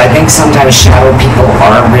 So I think sometimes shadow people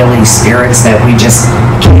are really spirits that we just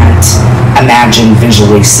can't imagine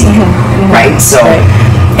visually seeing, right? So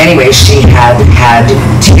anyway, she had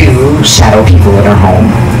 2 shadow people in her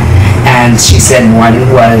home. And she said one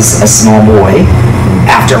was a small boy.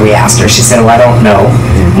 After we asked her, she said, oh, I don't know.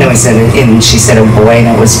 No, we said, and she said a boy, and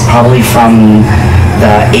it was probably from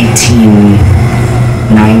the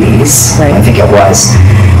 1890s, I think it was.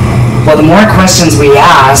 Well, the more questions we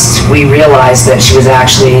asked, we realized that she was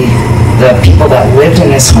actually, the people that lived in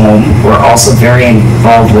this home were also very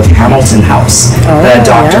involved with Hamilton House, the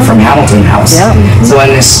doctor from Hamilton House. So in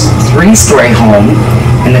this 3-story home,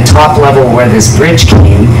 in the top level where this bridge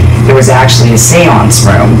came, there was actually a seance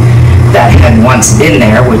room that had once been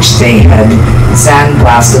there, which they had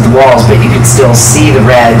sandblasted the walls, but you could still see the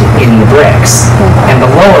red in the bricks. And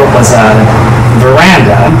below it was a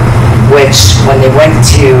veranda, which when they went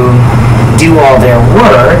to do all their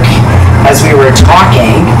work, as we were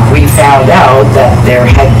talking, we found out that there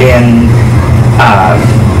had been,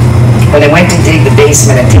 when they went to dig the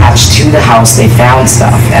basement attached to the house, they found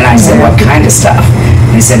stuff. And I said, what kind of stuff?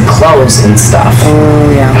 And they said clothes and stuff.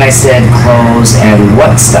 Oh, yeah. And I said, clothes and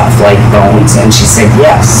what stuff, like bones? And she said,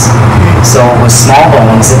 yes. So it was small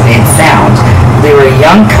bones that they'd found. They were a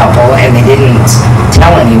young couple, and they didn't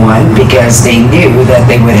tell anyone because they knew that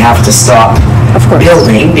they would have to stop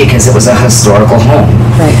building because it was a historical home.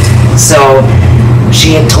 Right. So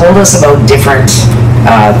she had told us about different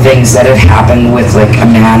things that had happened with like a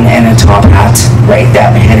man in a top hat, right,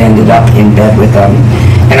 that had ended up in bed with them.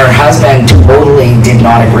 And her husband totally did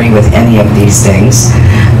not agree with any of these things,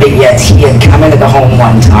 but yet he had come into the home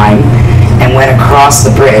one time and went across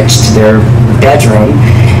the bridge to their bedroom,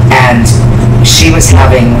 and she was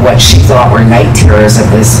having what she thought were night terrors of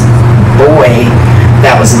this boy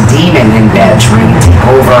that was a demon in bedroom take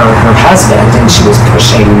over her husband, and she was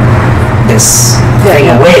pushing this thing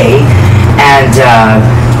away. And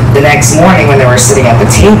the next morning when they were sitting at the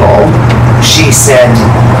table, he said to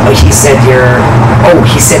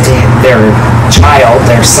their child,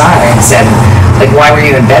 their son, and said, like, why were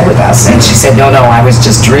you in bed with us? And she said, no, I was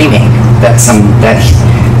just dreaming that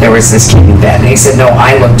there was this kid in bed. And he said, no,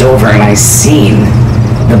 I looked over and I seen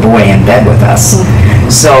the boy in bed with us.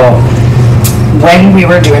 So when we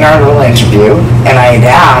were doing our little interview, and I had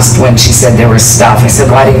asked when she said there was stuff, I said,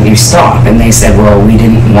 why didn't you stop? And they said, well, we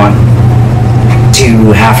didn't want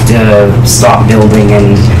to have to stop building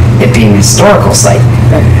and it being a historical site.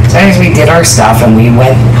 So anyways, we did our stuff and we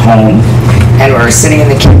went home, and we were sitting in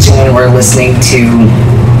the kitchen and we're listening to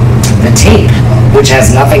the tape, which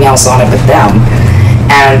has nothing else on it but them.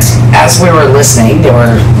 And as we were listening,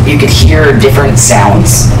 you could hear different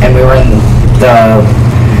sounds, and we were in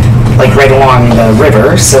like right along the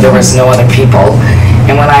river, so there was no other people.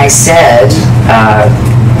 And when I said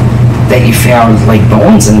that you found like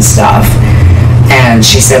bones and stuff, and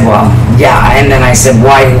she said, well, yeah. And then I said,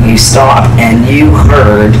 why didn't you stop? And you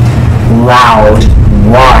heard loud,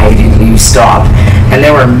 why didn't you stop? And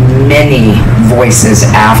there were many voices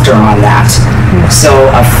after on that.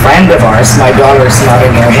 So a friend of ours, my daughter's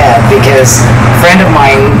nodding her head, because a friend of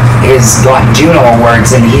mine got Juno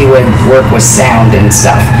Awards, and he would work with sound and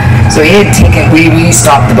stuff. So he had taken, we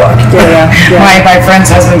stopped the book. Yeah. My friend's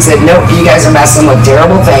husband said, nope, you guys are messing with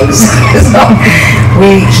terrible things. So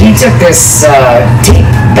he took this tape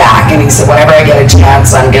back, and he said, whenever I get a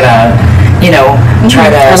chance, I'm gonna, try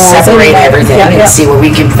to separate everything and see what we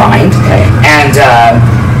can find. And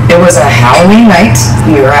it was a Halloween night.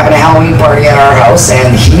 We were having a Halloween party at our house,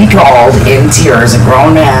 and he called in tears, a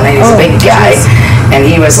grown man, and he's a big guy. And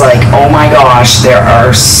he was like, oh my gosh, there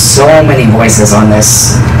are so many voices on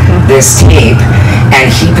this tape. And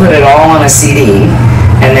he put it all on a CD.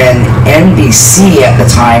 And then NBC at the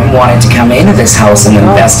time wanted to come into this house and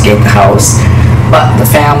investigate the house. But the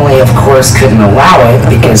family, of course, couldn't allow it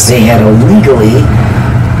because they had illegally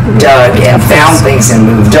dug and found things and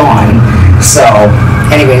moved on. So,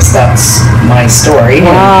 anyways, that's my story.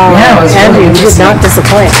 Wow. Yeah, it was Andrew, really you did not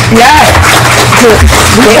disappoint. Yeah.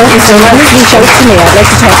 Thank you so much. Reach out to me. I'd like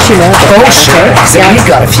to talk to you now. Oh, sure. So you've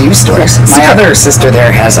got a few stories. My other sister there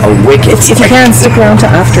has a wicked If you can, stick around to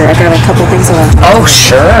after. I got a couple things I want to Oh,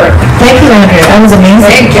 sure. Thank you, Andrew. That was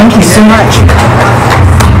amazing. Thank you so much.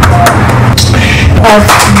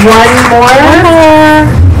 One more.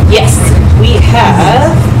 Yes, we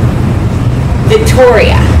have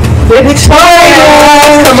Victoria. Victoria,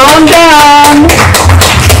 come on down.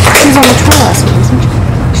 She was on the tour last week, wasn't she?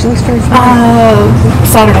 She looks very fun.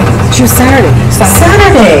 Saturday. She was Saturday.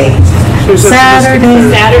 Saturday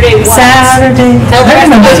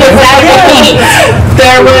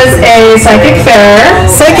There was a psychic fair.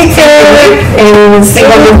 And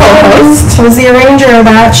William Ave was the arranger of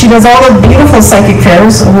that. She does all the beautiful psychic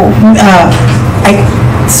fairs. No,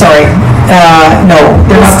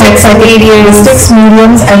 they're not psychic mediums. Mystics,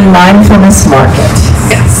 mediums, and mindfulness market.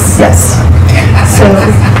 Yes. So,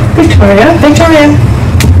 Victoria.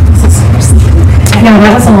 Yeah,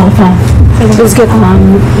 that was a lot of fun. It was good.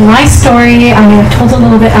 My story, I have told a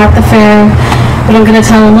little bit at the fair, but I'm going to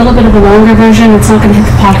tell a little bit of a longer version. It's not going to hit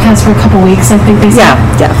the podcast for a couple weeks, I think they said.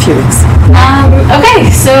 Yeah, a few weeks.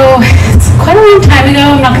 Okay, so it's quite a long time ago.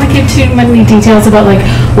 I'm not going to give too many details about like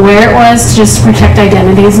where it was, just to protect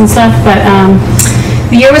identities and stuff, but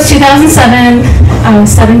the year was 2007. I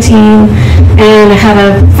was 17, and I had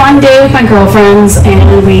a fun day with my girlfriends,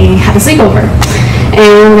 and we had a sleepover.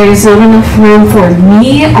 And there's not enough room for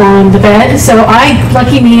me on the bed, so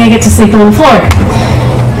lucky me, I get to sleep on the floor.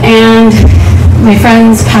 And my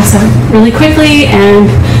friends pass out really quickly, and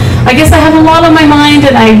I guess I have a lot on my mind,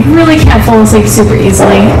 and I really can't fall asleep super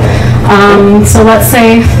easily. So let's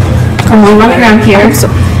say I'm laying on the ground here,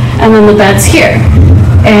 and then the bed's here.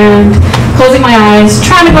 And closing my eyes,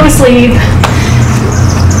 trying to go to sleep,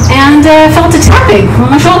 and I felt a tapping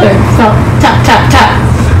on my shoulder. Felt tap, tap, tap.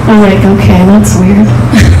 I was like, okay, that's weird.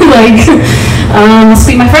 Like, must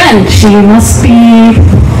be my friend. She must be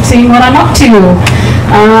seeing what I'm up to.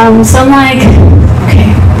 So I'm like, okay.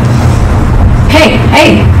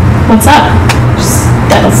 Hey, what's up? She's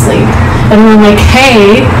dead asleep. And then I'm like,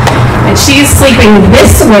 hey, and she's sleeping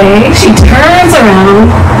this way. She turns around.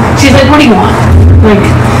 She's like, what do you want? Like,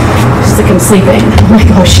 she's like, I'm sleeping. I'm like,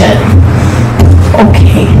 oh shit.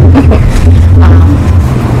 Okay.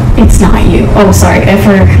 It's not you. Oh, sorry, I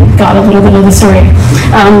forgot a little bit of the story.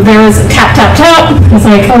 There was tap, tap, tap. I was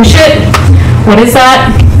like, oh shit, what is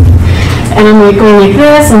that? And I'm like going like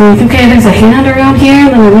this, and I'm like, okay, there's a hand around here,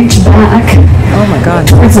 and then I reach back. Oh my God.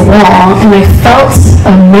 Towards the wall, and I felt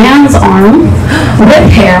a man's arm with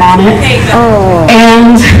hair on it.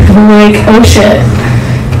 And I'm like, oh shit.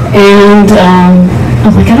 And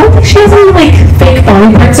I'm like, I don't think she has any like fake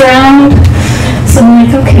body parts around. So I'm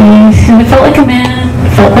like, okay. And it felt like a man,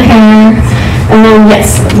 felt the hair. And then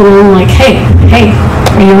yes, then I'm like, hey,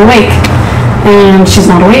 are you awake? And she's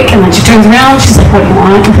not awake, and then she turns around, she's like, what do you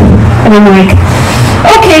want? And I'm like,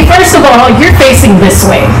 okay, first of all, you're facing this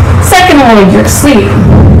way. Second of all, you're asleep.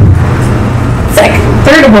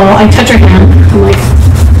 Third of all, I touch her hand. I'm like,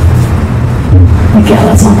 yeah,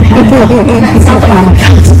 that's not the hand. It's not the, oh my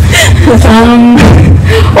God.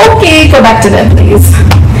 Okay, go back to bed, please.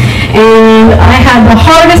 And I had the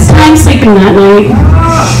hardest time sleeping that night.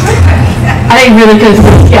 I really could,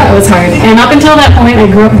 yeah, it was hard. And up until that point, I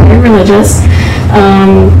grew up very religious.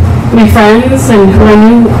 My friends and who I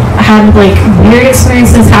knew had like weird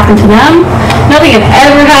experiences happen to them. Nothing had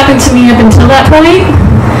ever happened to me up until that point.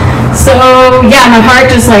 So yeah, my heart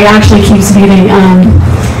just like actually keeps beating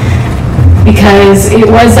because it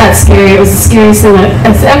was that scary. It was the scariest thing that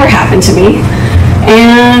has ever happened to me.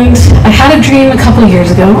 And I had a dream a couple years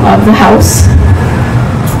ago of the house.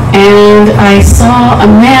 And I saw a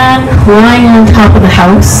man lying on top of the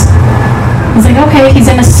house. I was like, okay, he's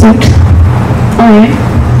in a suit. Alright.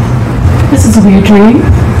 This is a weird dream.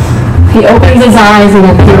 He opens his eyes and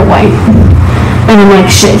they're pure white. And I'm like,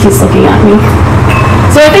 shit, he's looking at me.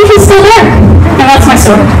 So I think he's still there. And that's my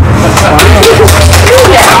story.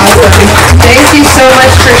 Yeah. Thank you so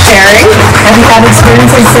much for sharing. Have you had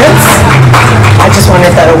experiences since? I just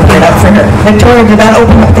wondered if that opened it up for her. Victoria, did that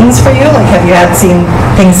open up things for you? Like, have you seen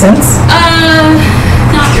things since?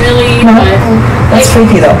 Not really, No? but That's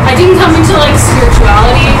freaky though. I didn't come into like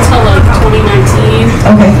spirituality until like 2019.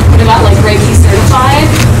 Okay. I got like Reiki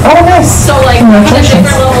certified. Oh, nice. So like I'm at a Congratulations.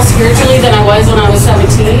 different level spiritually than I was when I was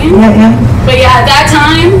 17. Yeah. But yeah, at that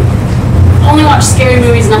time, only watched scary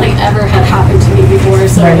movies. Nothing ever had happened to me before,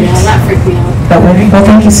 so Right. yeah, that freaked me out. Well,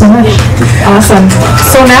 thank you so much. Awesome.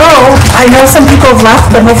 So now, I know some people have left,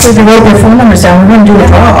 but hopefully they wrote their phone numbers down. We're going to do a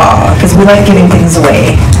draw, because we like giving things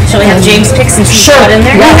away. Shall we have James pick since he's Sure. got in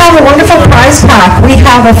there? We have a wonderful prize pack. We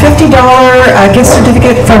have a $50 gift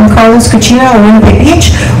certificate from Carlos Cucina in Winnipeg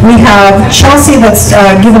Beach. We have Chelsea that's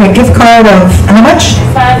given a gift card of how much?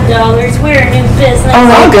 $5. We're a new business. Oh,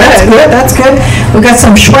 right. That's good. We've got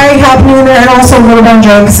some swag happening in there, and also Little Brown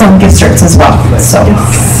Jug, some gift certs as well. So.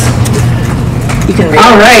 You can read.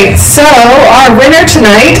 All right, so our winner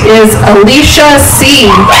tonight is Alicia C.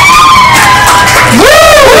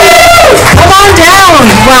 Come on down.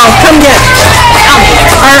 Well, come get.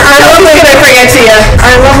 Our lovely, Can I bring it to you?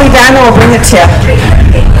 our lovely Dana will bring it to you.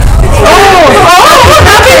 Oh,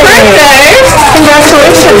 happy birthday!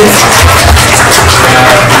 Congratulations.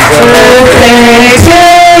 Birthday to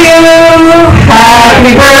you.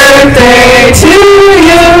 Happy birthday to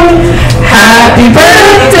you. Happy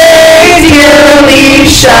birthday, dear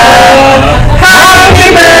Alicia. Happy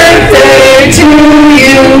birthday to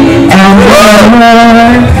you. And more.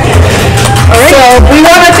 So we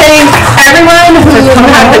want to thank everyone who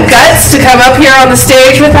had the guts to come up here on the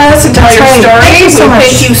stage with us and tell your That's right. stories. Thank you so much.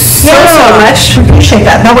 Thank you so much. We appreciate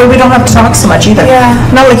that. That way we don't have to talk so much either. Yeah.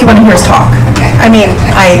 Not like you want to hear us talk. I mean,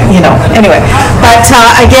 anyway. But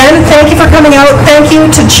again, thank you for coming out. Thank you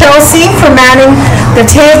to Chelsea for manning the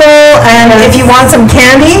table. And if you want some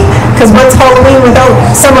candy, because what's Halloween without,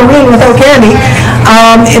 Summerween without candy?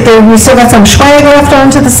 We still got some swag left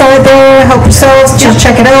onto the side there. Help yourselves. Just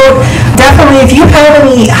check it out. Definitely, if you have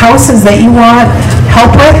any houses that you want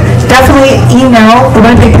help with, definitely email the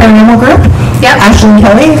Winnipeg Paranormal Group, Ashley and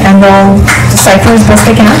Kelly, and they'll decipher as best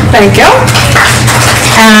they can. Thank you.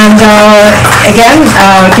 And again,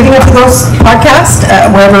 Giving Up the Ghost podcast,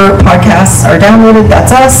 wherever podcasts are downloaded,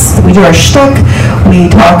 that's us. We do our shtick. We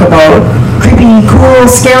talk about creepy, cool,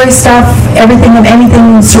 scary stuff, everything and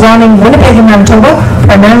anything surrounding Winnipeg and Manitoba,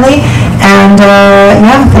 primarily. And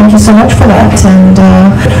yeah, thank you so much for that. And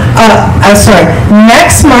sorry,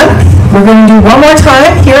 next month we're going to do one more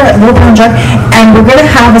time here at Little Brown Jug, and we're going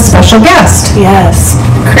to have a special guest. Yes.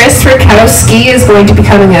 Chris Rakowski is going to be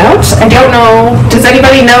coming out. I don't know, does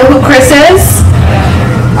anybody know who Chris is?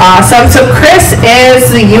 Awesome. So Chris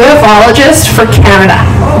is the ufologist for Canada.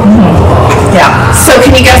 Yeah. So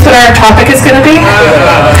can you guess what our topic is going to be?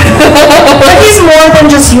 But he's more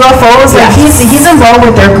than just UFOs. Like he's involved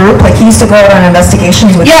with their group. Like he used to go out on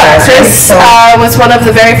investigations with Yeah, Chris was one of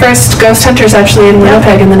the very first ghost hunters actually in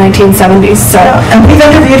Winnipeg in the 1970s. So. And we've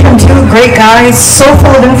interviewed him too. Great guy, so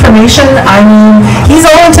full of information. I mean, he's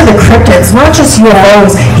all into the cryptids, not just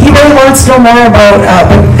UFOs. He really wants to know more about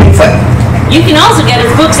Bigfoot. You can also get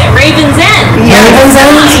his books at Raven's End. Yeah. Raven's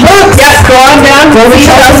End's books. Yes, go on down. Go to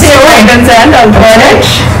Chelsea at Raven's End on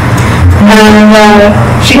Portage. And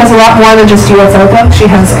she has a lot more than just UFO books. She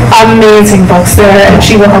has amazing books there, and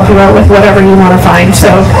she will help you out with whatever you want to find.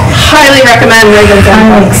 So, highly recommend Raven's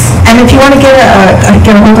End books. And if you want to get a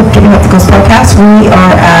hold of Giving Up the Ghost podcast, we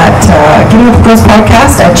are at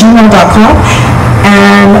givinguptheghostpodcast@gmail.com.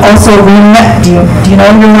 And also, do you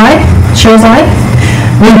know your line? Cheryl's line?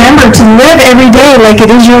 Remember to live every day like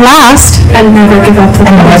it is your last, and never give up the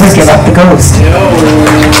ghost.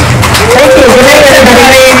 Thank you. Good night.